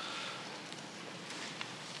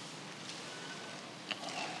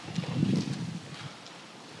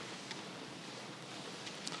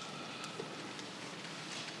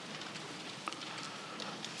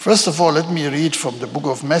 First of all, let me read from the book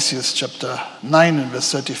of Matthew, chapter 9 and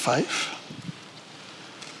verse 35.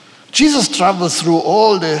 Jesus traveled through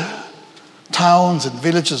all the towns and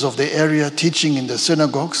villages of the area, teaching in the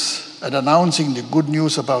synagogues and announcing the good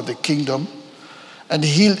news about the kingdom, and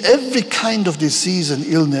healed every kind of disease and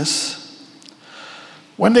illness.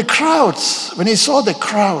 When he saw the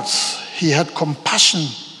crowds, he had compassion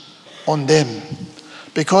on them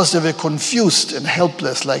because they were confused and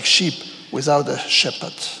helpless like sheep without a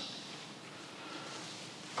shepherd.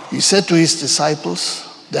 He said to his disciples,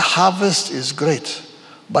 "The harvest is great,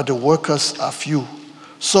 but the workers are few.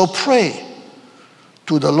 So pray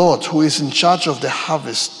to the Lord who is in charge of the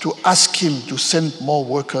harvest to ask him to send more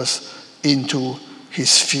workers into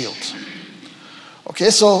his field."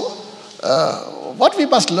 Okay, so what we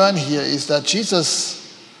must learn here is that Jesus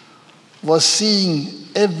was seeing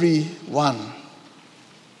every one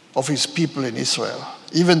of his people in Israel,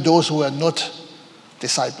 even those who were not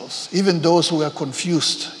disciples, even those who were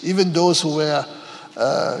confused, even those who were,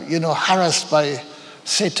 harassed by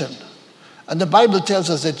Satan. And the Bible tells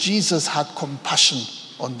us that Jesus had compassion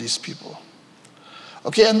on these people.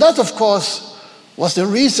 Okay, and that, of course, was the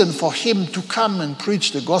reason for him to come and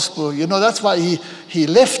preach the gospel. That's why he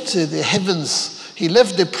left the heavens, he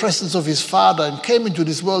left the presence of his Father and came into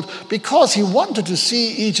this world, because he wanted to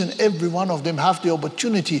see each and every one of them have the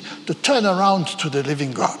opportunity to turn around to the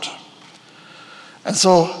living God. And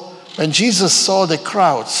so when Jesus saw the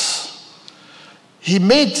crowds, he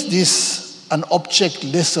made this an object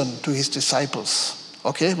lesson to his disciples.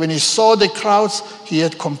 Okay, when he saw the crowds, he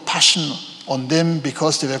had compassion on them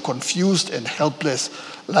because they were confused and helpless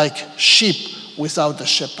like sheep without a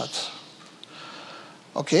shepherd.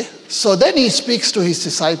 Okay, so then he speaks to his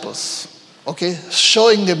disciples, okay,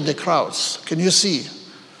 showing them the crowds. Can you see?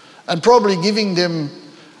 And probably giving them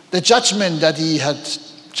the judgment that he had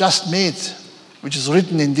just made, which is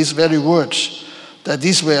written in these very words, that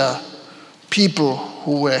these were people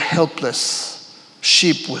who were helpless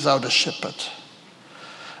sheep without a shepherd.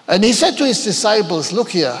 And he said to his disciples,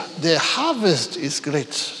 look here, the harvest is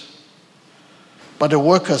great, but the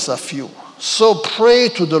workers are few. So pray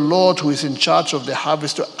to the Lord who is in charge of the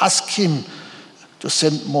harvest to ask him to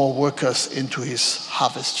send more workers into his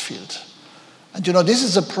harvest field. And this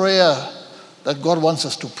is a prayer that God wants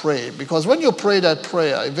us to pray, because when you pray that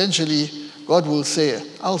prayer, eventually God will say,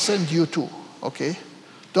 I'll send you too, okay?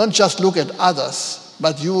 Don't just look at others,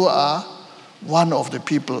 but you are one of the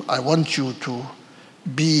people. I want you to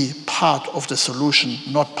be part of the solution,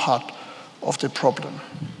 not part of the problem.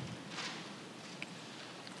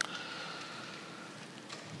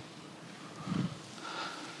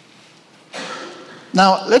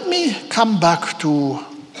 Now, let me come back to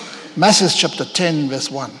Matthew chapter 10, verse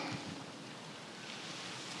 1.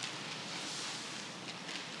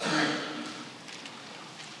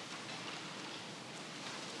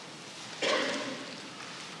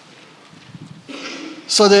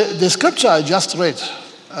 So the scripture I just read,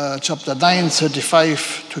 chapter 9,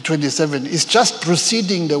 35 to 27, is just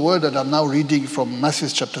preceding the word that I'm now reading from Matthew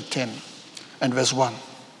chapter 10 and verse 1.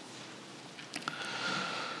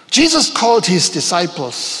 Jesus called his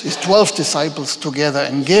disciples, his 12 disciples together,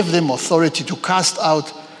 and gave them authority to cast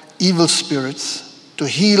out evil spirits, to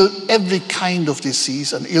heal every kind of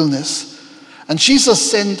disease and illness. And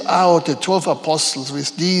Jesus sent out the 12 apostles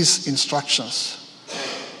with these instructions.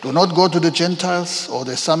 Do not go to the Gentiles or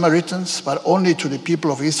the Samaritans, but only to the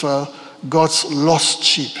people of Israel, God's lost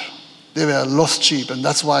sheep. They were lost sheep, and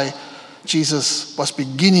that's why Jesus was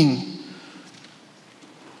beginning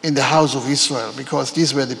in the house of Israel, because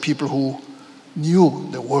these were the people who knew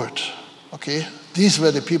the word, okay? These were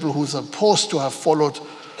the people who were supposed to have followed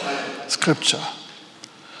scripture.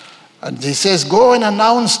 And he says, go and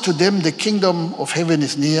announce to them the kingdom of heaven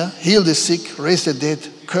is near, heal the sick, raise the dead,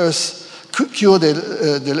 cure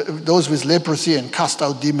those with leprosy, and cast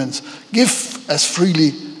out demons. Give as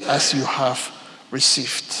freely as you have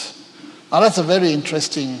received. Now that's a very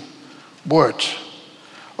interesting word,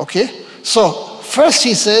 okay? So first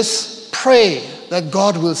he says, pray that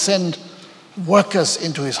God will send workers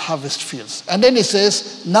into his harvest fields. And then he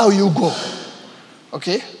says, now you go.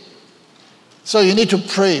 Okay? So you need to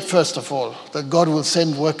pray, first of all, that God will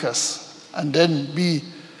send workers, and then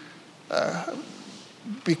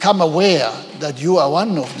become aware that you are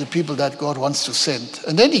one of the people that God wants to send.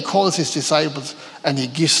 And then he calls his disciples and he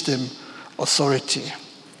gives them authority.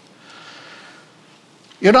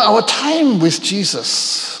 Our time with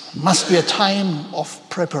Jesus must be a time of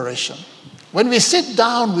preparation. When we sit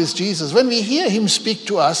down with Jesus, when we hear him speak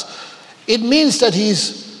to us, it means that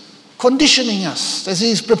he's conditioning us, that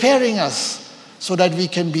he's preparing us so that we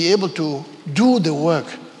can be able to do the work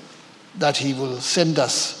that he will send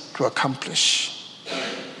us to accomplish.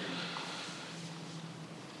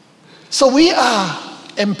 So we are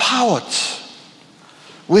empowered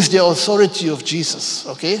with the authority of Jesus,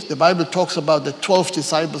 okay? The Bible talks about the 12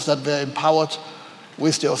 disciples that were empowered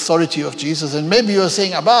with the authority of Jesus. And maybe you're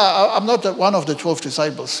saying, I'm not one of the 12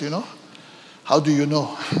 disciples, How do you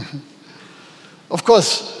know? Of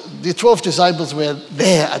course, the 12 disciples were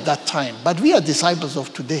there at that time, but we are disciples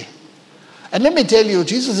of today. And let me tell you,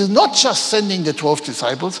 Jesus is not just sending the 12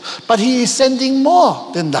 disciples, but he is sending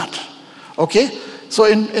more than that, okay? So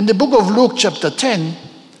in the book of Luke chapter 10,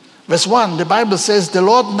 verse 1, the Bible says, the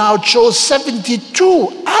Lord now chose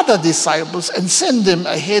 72 other disciples and sent them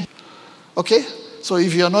ahead. Okay? So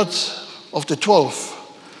if you're not of the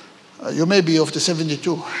 12, you may be of the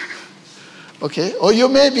 72. Okay? Or you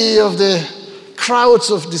may be of the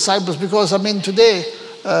crowds of disciples, because, today,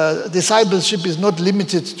 discipleship is not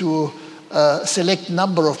limited to a select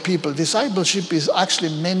number of people. Discipleship is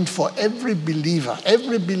actually meant for every believer.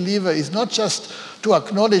 Every believer is not just to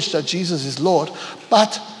acknowledge that Jesus is Lord,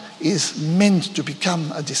 but is meant to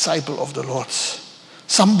become a disciple of the Lord's.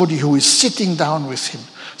 Somebody who is sitting down with him.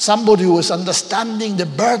 Somebody who is understanding the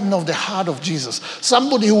burden of the heart of Jesus.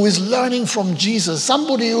 Somebody who is learning from Jesus.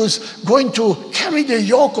 Somebody who is going to carry the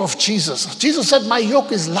yoke of Jesus. Jesus said, my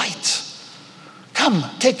yoke is light. Come,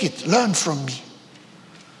 take it, learn from me.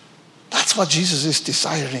 That's what Jesus is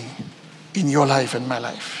desiring in your life and my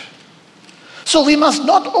life. So we must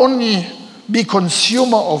not only be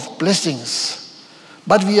consumer of blessings,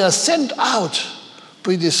 but we are sent out to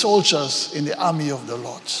be the soldiers in the army of the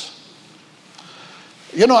Lord.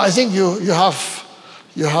 I think you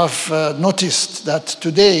have noticed that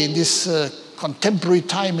today, in this contemporary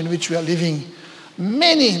time in which we are living,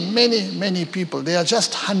 many people, they are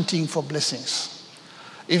just hunting for blessings.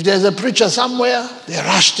 If there's a preacher somewhere, they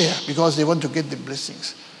rush there because they want to get the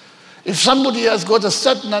blessings. If somebody has got a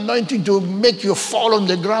certain anointing to make you fall on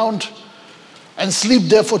the ground, and sleep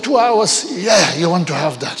there for 2 hours, yeah, you want to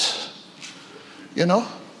have that. You know?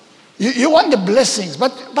 You want the blessings,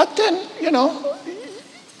 but then,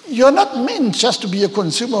 you're not meant just to be a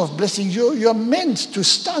consumer of blessings. You're meant to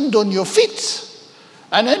stand on your feet.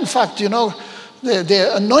 And in fact,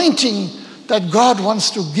 the anointing that God wants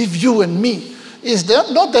to give you and me is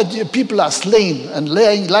not that people are slain and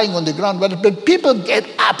lying on the ground, but people get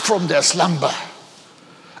up from their slumber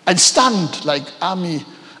and stand like an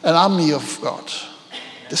army of God,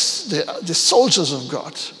 the soldiers of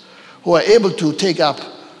God, who are able to take up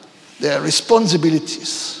their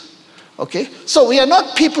responsibilities. Okay? So we are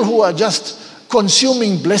not people who are just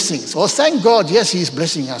consuming blessings. Oh, thank God, yes, He's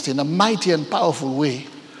blessing us in a mighty and powerful way.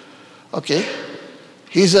 Okay?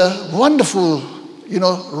 He's a wonderful,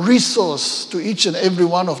 resource to each and every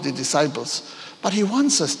one of the disciples. But He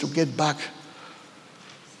wants us to get back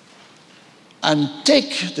and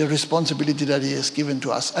take the responsibility that He has given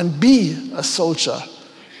to us and be a soldier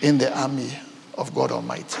in the army of God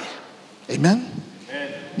Almighty. Amen?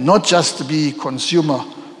 Amen. Not just to be consumer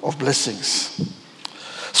of blessings.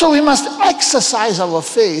 So we must exercise our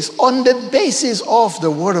faith on the basis of the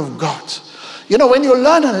Word of God. When you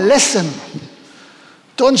learn a lesson,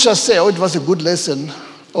 don't just say, oh, it was a good lesson,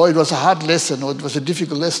 or it was a hard lesson, or it was a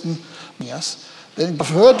difficult lesson. Yes. Then you've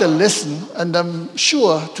heard the lesson, and I'm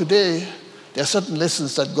sure today there are certain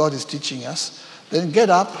lessons that God is teaching us. Then get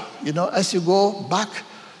up, as you go back,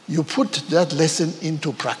 you put that lesson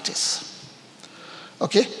into practice.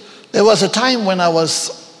 Okay? There was a time when I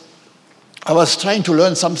was trying to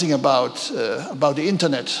learn something about the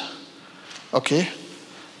internet. Okay?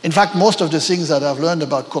 In fact, most of the things that I've learned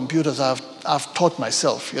about computers, I've taught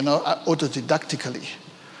myself, autodidactically.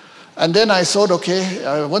 And then I thought, okay,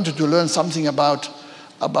 I wanted to learn something about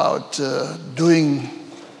doing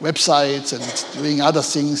websites and doing other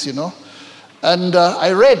things, And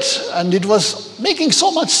I read, and it was making so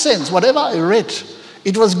much sense. Whatever I read,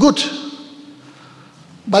 it was good.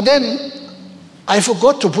 But then I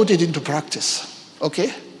forgot to put it into practice,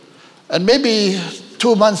 okay? And maybe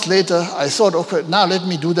 2 months later, I thought, okay, now let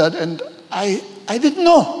me do that. And I didn't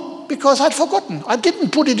know because I'd forgotten. I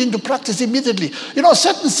didn't put it into practice immediately.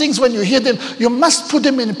 Certain things, when you hear them, you must put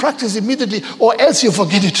them in practice immediately or else you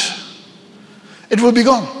forget it. It will be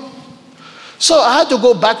gone. So I had to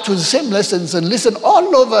go back to the same lessons and listen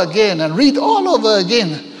all over again and read all over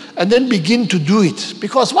again and then begin to do it.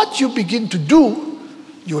 Because what you begin to do,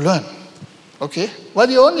 you learn. Okay? What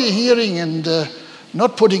you're only hearing and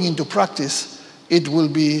not putting into practice, it will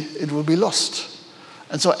be lost.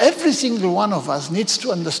 And so every single one of us needs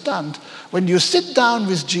to understand when you sit down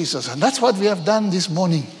with Jesus, and that's what we have done this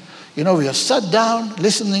morning. We have sat down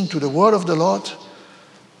listening to the word of the Lord,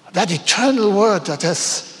 that eternal word that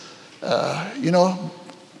has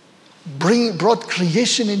brought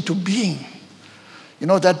creation into being,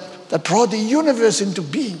 that brought the universe into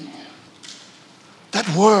being. That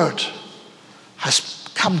word has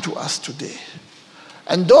come to us today.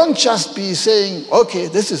 And don't just be saying, okay,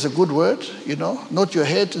 this is a good word, nod your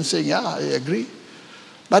head and say, yeah, I agree.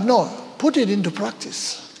 But no, put it into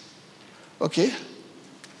practice. Okay?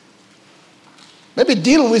 Maybe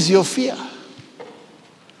deal with your fear.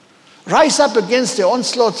 Rise up against the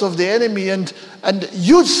onslaughts of the enemy and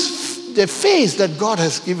use the faith that God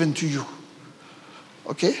has given to you.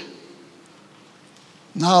 Okay?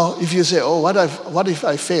 Now, if you say, oh, what if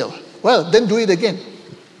I fail? Well, then do it again.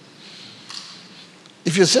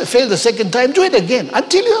 If you fail the second time, do it again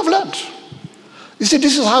until you have learned. You see,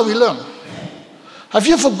 this is how we learn. Have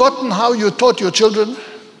you forgotten how you taught your children?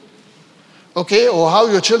 Okay, or how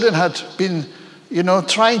your children had been,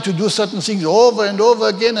 trying to do certain things over and over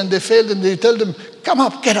again and they failed and they tell them, come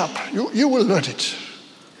up, get up. You will learn it.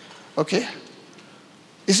 Okay?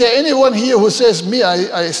 Is there anyone here who says, me,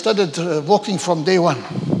 I started walking from day one?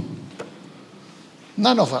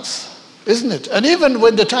 None of us. Isn't it? And even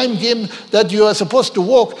when the time came that you are supposed to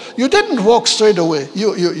walk, you didn't walk straight away.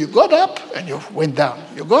 You got up and you went down.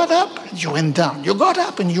 You got up and you went down. You got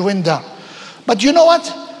up and you went down. But you know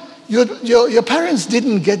what? Your parents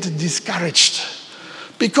didn't get discouraged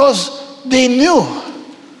because they knew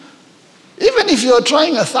even if you are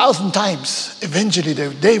trying 1,000 times, eventually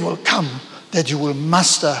the day will come that you will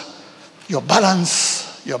master your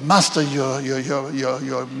balance, you master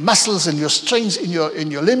your muscles and your strength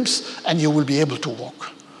in your limbs, and you will be able to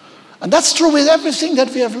walk. And that's true with everything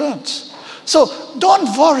that we have learned. So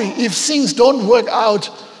don't worry if things don't work out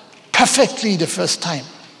perfectly the first time.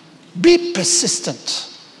 Be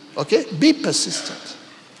persistent. Okay? Be persistent.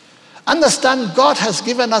 Understand God has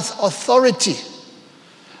given us authority,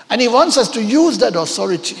 and He wants us to use that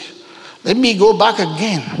authority. Let me go back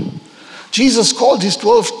again. Jesus called His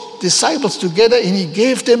 12 disciples together and he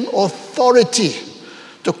gave them authority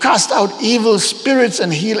to cast out evil spirits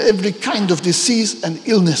and heal every kind of disease and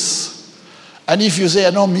illness. And if you say,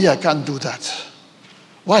 no, me, I can't do that.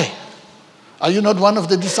 Why? Are you not one of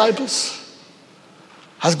the disciples?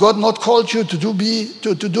 Has God not called you to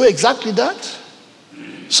do exactly that?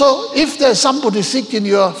 So if there's somebody sick in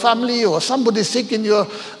your family or somebody sick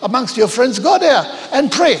amongst your friends, go there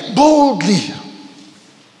and pray boldly.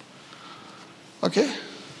 Okay?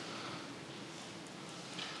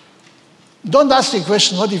 Don't ask the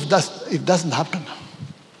question, what if it doesn't happen?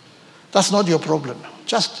 That's not your problem.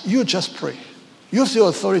 Just pray. Use your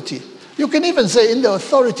authority. You can even say, in the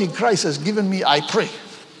authority Christ has given me, I pray.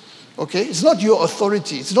 Okay? It's not your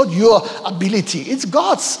authority. It's not your ability. It's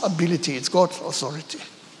God's ability. It's God's authority.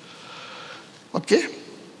 Okay?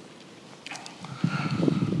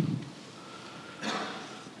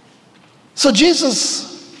 So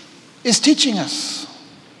Jesus is teaching us.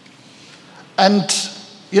 And,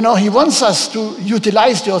 he wants us to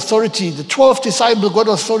utilize the authority. The 12 disciples got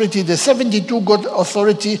authority. The 72 got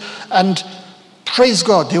authority. And praise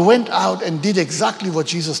God, they went out and did exactly what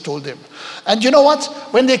Jesus told them. And you know what?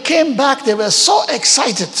 When they came back, they were so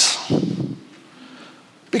excited.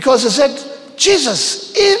 Because they said,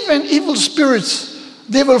 Jesus, even evil spirits,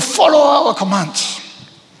 they will follow our commands.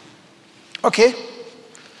 Okay?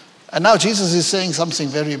 And now Jesus is saying something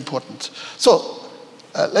very important. So,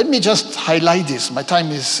 let me just highlight this. My time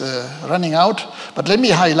is running out, but let me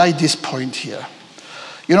highlight this point here.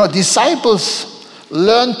 Disciples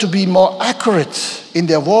learn to be more accurate in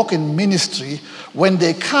their walk in ministry when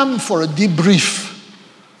they come for a debrief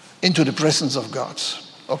into the presence of God.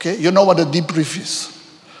 Okay? You know what a debrief is.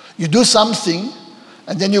 You do something,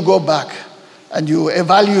 and then you go back, and you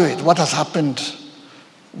evaluate what has happened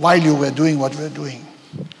while you were doing what you were doing.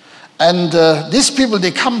 And these people, they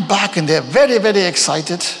come back, and they're very, very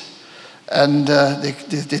excited, and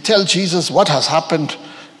they tell Jesus what has happened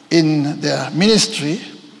in their ministry.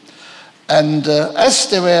 And as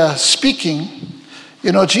they were speaking,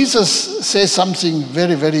 Jesus says something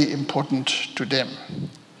very, very important to them.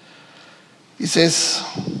 He says,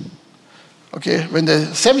 okay, when the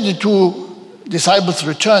 72 disciples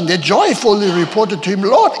returned, they joyfully reported to him,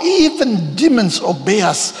 Lord, even demons obey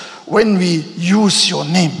us when we use your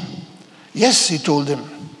name. Yes, he told them.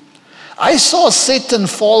 I saw Satan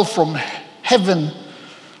fall from heaven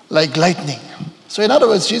like lightning. So in other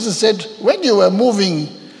words, Jesus said, when you were moving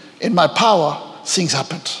in my power, things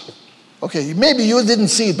happened. Okay, maybe you didn't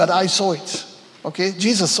see it, but I saw it. Okay,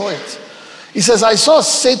 Jesus saw it. He says, I saw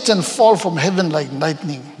Satan fall from heaven like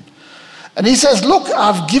lightning. And he says, look,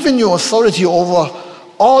 I've given you authority over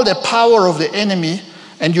all the power of the enemy,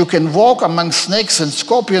 and you can walk among snakes and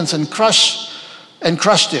scorpions and crush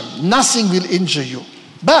them. Nothing will injure you.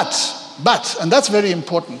 But, and that's very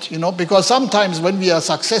important, because sometimes when we are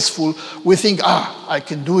successful, we think, I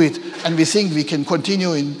can do it, and we think we can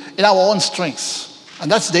continue in our own strengths.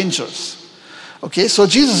 And that's dangerous. Okay, so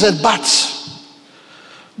Jesus said, but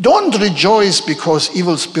don't rejoice because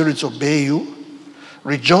evil spirits obey you.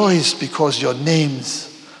 Rejoice because your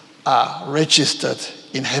names are registered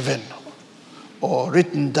in heaven or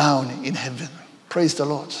written down in heaven. Praise the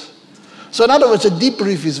Lord. So in other words, a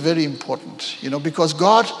debrief is very important, because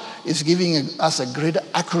God is giving us a greater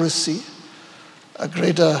accuracy, a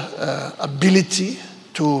greater ability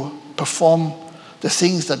to perform the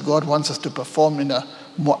things that God wants us to perform in a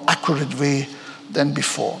more accurate way than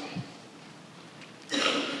before.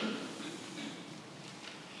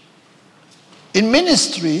 In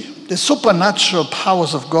ministry, the supernatural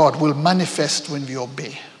powers of God will manifest when we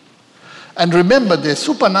obey. And remember, the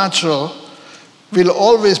supernatural will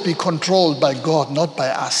always be controlled by God, not by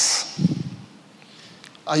us.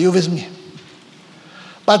 Are you with me?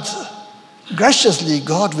 But graciously,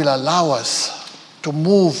 God will allow us to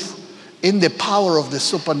move in the power of the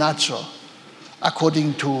supernatural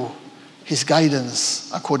according to his guidance,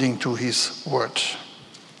 according to his word.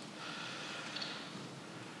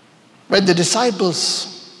 When the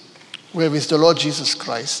disciples were with the Lord Jesus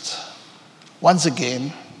Christ, once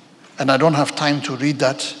again, and I don't have time to read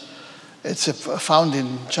that, it's found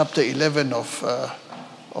in chapter 11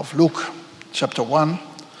 of Luke, chapter 1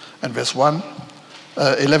 and verse 1,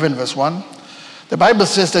 11 verse 1. The Bible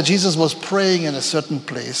says that Jesus was praying in a certain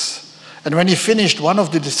place. And when he finished, one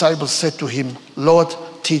of the disciples said to him, Lord,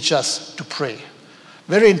 teach us to pray.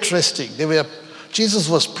 Very interesting. Jesus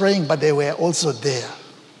was praying, but they were also there.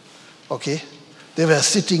 Okay? They were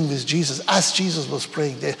sitting with Jesus. As Jesus was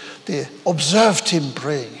praying, they observed him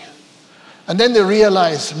praying. And then they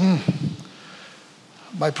realized,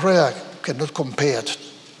 my prayer cannot compare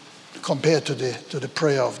to the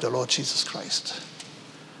prayer of the Lord Jesus Christ.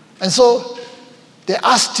 And so they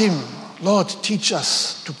asked him, Lord, teach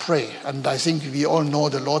us to pray. And I think we all know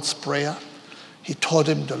the Lord's Prayer. He taught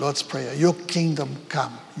him the Lord's Prayer. Your kingdom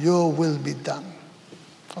come, your will be done.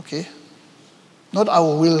 Okay? Not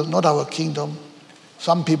our will, not our kingdom.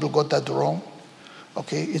 Some people got that wrong.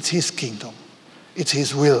 Okay? It's his kingdom. It's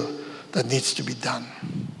his will that needs to be done.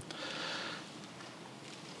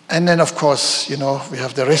 And then, of course, we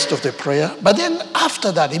have the rest of the prayer. But then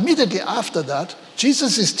after that, immediately after that,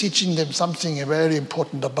 Jesus is teaching them something very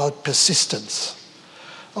important about persistence.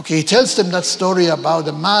 Okay, he tells them that story about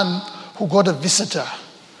a man who got a visitor.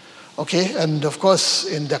 Okay, and of course,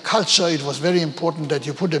 in their culture, it was very important that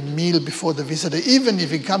you put a meal before the visitor, even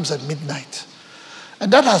if it comes at midnight.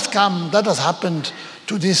 And that has happened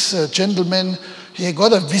to this gentleman. He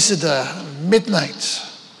got a visitor midnight,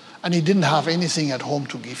 and he didn't have anything at home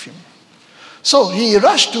to give him. So he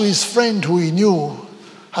rushed to his friend who he knew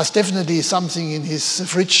has definitely something in his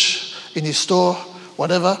fridge, in his store,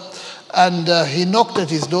 whatever. And he knocked at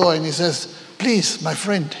his door and he says, please, my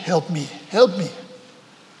friend, help me.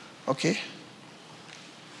 Okay?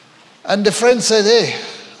 And the friend said, hey,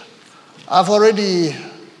 I've already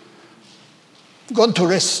gone to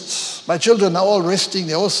rest. My children are all resting,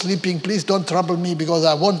 they're all sleeping. Please don't trouble me because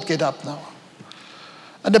I won't get up now.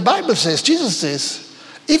 And the Bible says, Jesus says,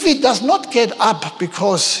 if he does not get up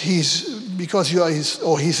because you are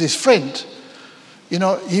he's his friend,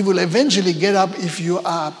 he will eventually get up if you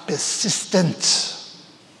are persistent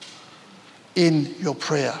in your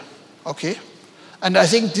prayer. Okay? And I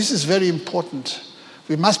think this is very important.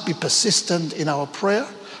 We must be persistent in our prayer.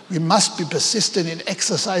 We must be persistent in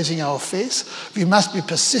exercising our faith. We must be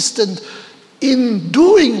persistent in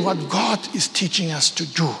doing what God is teaching us to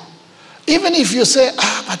do. Even if you say,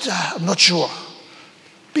 but I'm not sure.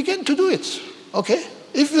 Begin to do it, okay?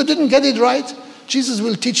 If you didn't get it right, Jesus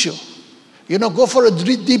will teach you. Go for a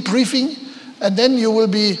debriefing, and then you will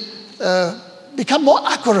become more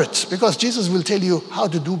accurate because Jesus will tell you how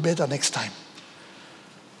to do better next time.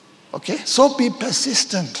 Okay? So be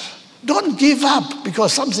persistent. Don't give up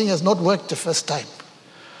because something has not worked the first time.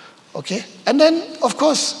 Okay? And then, of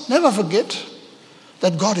course, never forget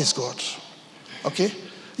that God is God. Okay?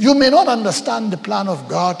 You may not understand the plan of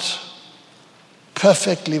God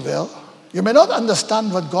perfectly well. You may not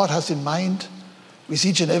understand what God has in mind with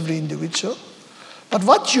each and every individual. But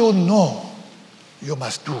what you know, you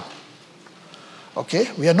must do. Okay?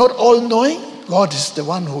 We are not all-knowing. God is the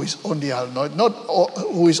one who is only all-knowing,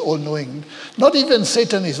 who is all-knowing. Not even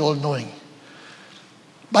Satan is all-knowing.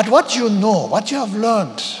 But what you know, what you have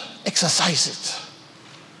learned, exercise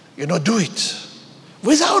it. Do it.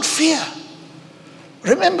 Without fear.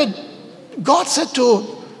 Remember, God said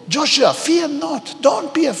to Joshua, fear not,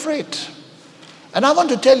 don't be afraid. And I want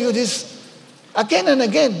to tell you this again and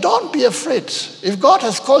again, don't be afraid. If God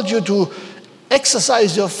has called you to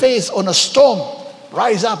exercise your faith on a storm,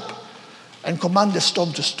 rise up and command the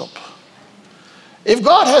storm to stop. If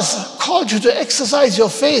God has called you to exercise your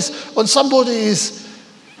faith on somebody who is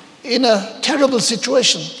in a terrible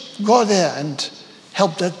situation, go there and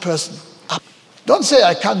help that person up. Don't say,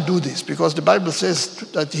 I can't do this, because the Bible says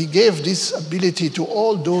that he gave this ability to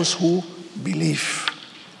all those who believe.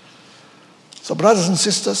 So brothers and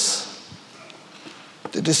sisters,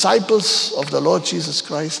 the disciples of the Lord Jesus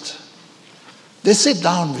Christ, they sit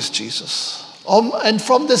down with Jesus. And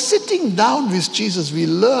from the sitting down with Jesus, we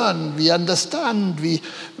learn, we understand, we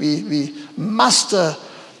master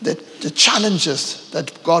the challenges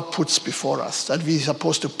that God puts before us, that we are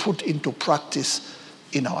supposed to put into practice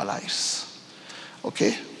in our lives.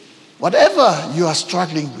 Okay? Whatever you are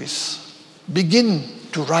struggling with, begin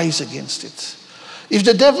to rise against it. If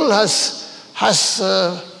the devil has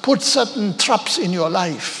put certain traps in your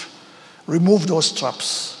life, remove those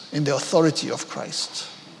traps in the authority of Christ,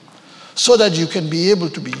 so that you can be able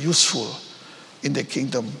to be useful in the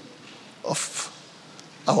kingdom of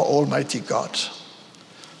our Almighty God.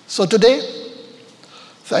 So today,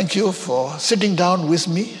 thank you for sitting down with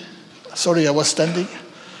me. Sorry, I was standing.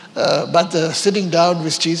 But sitting down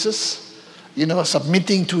with Jesus,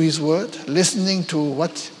 submitting to his word, listening to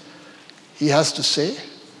what he has to say.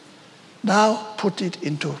 Now put it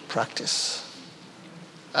into practice.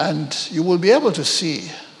 And you will be able to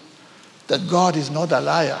see that God is not a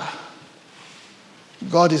liar.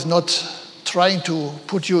 God is not trying to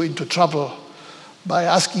put you into trouble by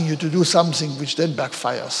asking you to do something which then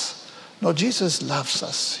backfires. No, Jesus loves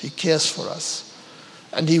us. He cares for us.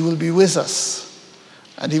 And he will be with us.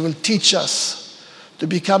 And he will teach us to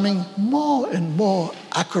becoming more and more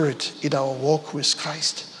accurate in our walk with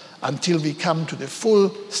Christ until we come to the full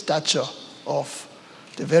stature of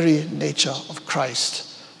the very nature of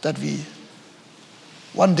Christ that we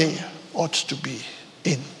one day ought to be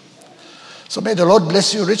in. So may the Lord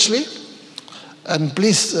bless you richly. And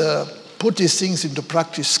please put these things into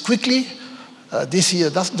practice quickly. This year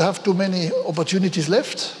doesn't have too many opportunities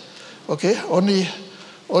left. Okay, only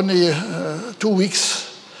 2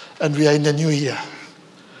 weeks and we are in the new year.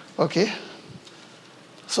 Okay?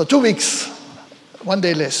 So 2 weeks, one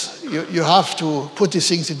day less. You have to put these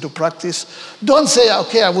things into practice. Don't say,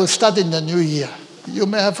 okay, I will start in the new year. You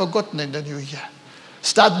may have forgotten in the new year.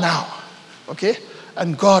 Start now. Okay?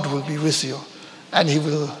 And God will be with you. And he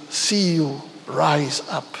will see you rise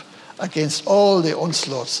up against all the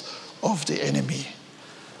onslaughts of the enemy.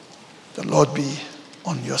 The Lord be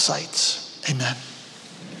on your side. Amen.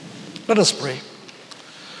 Let us pray.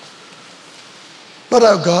 Lord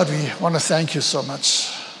our God, we want to thank you so much.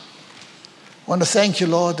 I want to thank you,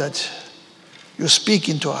 Lord, that you speak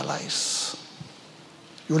into our lives.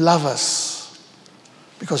 You love us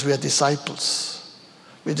because we are disciples.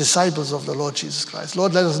 We're disciples of the Lord Jesus Christ.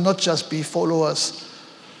 Lord, let us not just be followers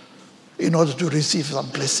in order to receive some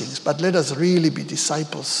blessings, but let us really be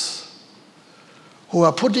disciples who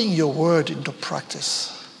are putting your word into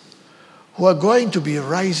practice, who are going to be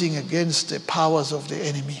rising against the powers of the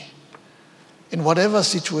enemy in whatever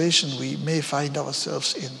situation we may find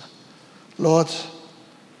ourselves in. Lord,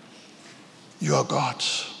 you are God.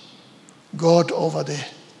 God over the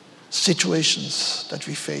situations that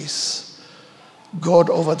we face. God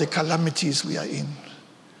over the calamities we are in.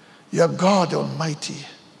 You are God Almighty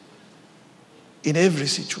in every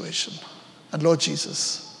situation. And Lord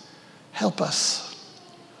Jesus, help us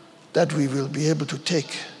that we will be able to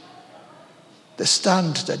take the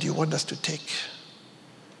stand that you want us to take.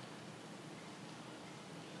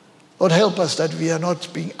 Lord, help us that we are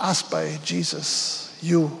not being asked by Jesus,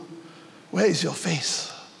 you, where is your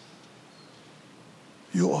faith?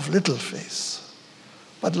 You of little faith.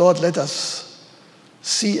 But Lord, let us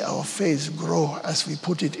see our faith grow as we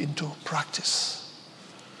put it into practice.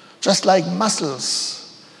 Just like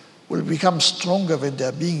muscles will become stronger when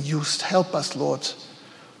they're being used, help us, Lord,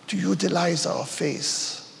 to utilize our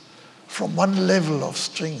faith from one level of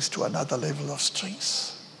strength to another level of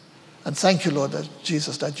strength. And thank you, Lord, that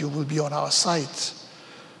Jesus, that you will be on our side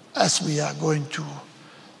as we are going to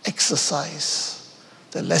exercise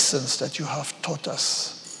the lessons that you have taught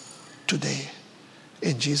us today.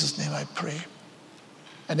 In Jesus' name I pray.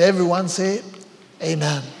 And everyone say,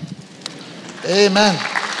 amen. Amen.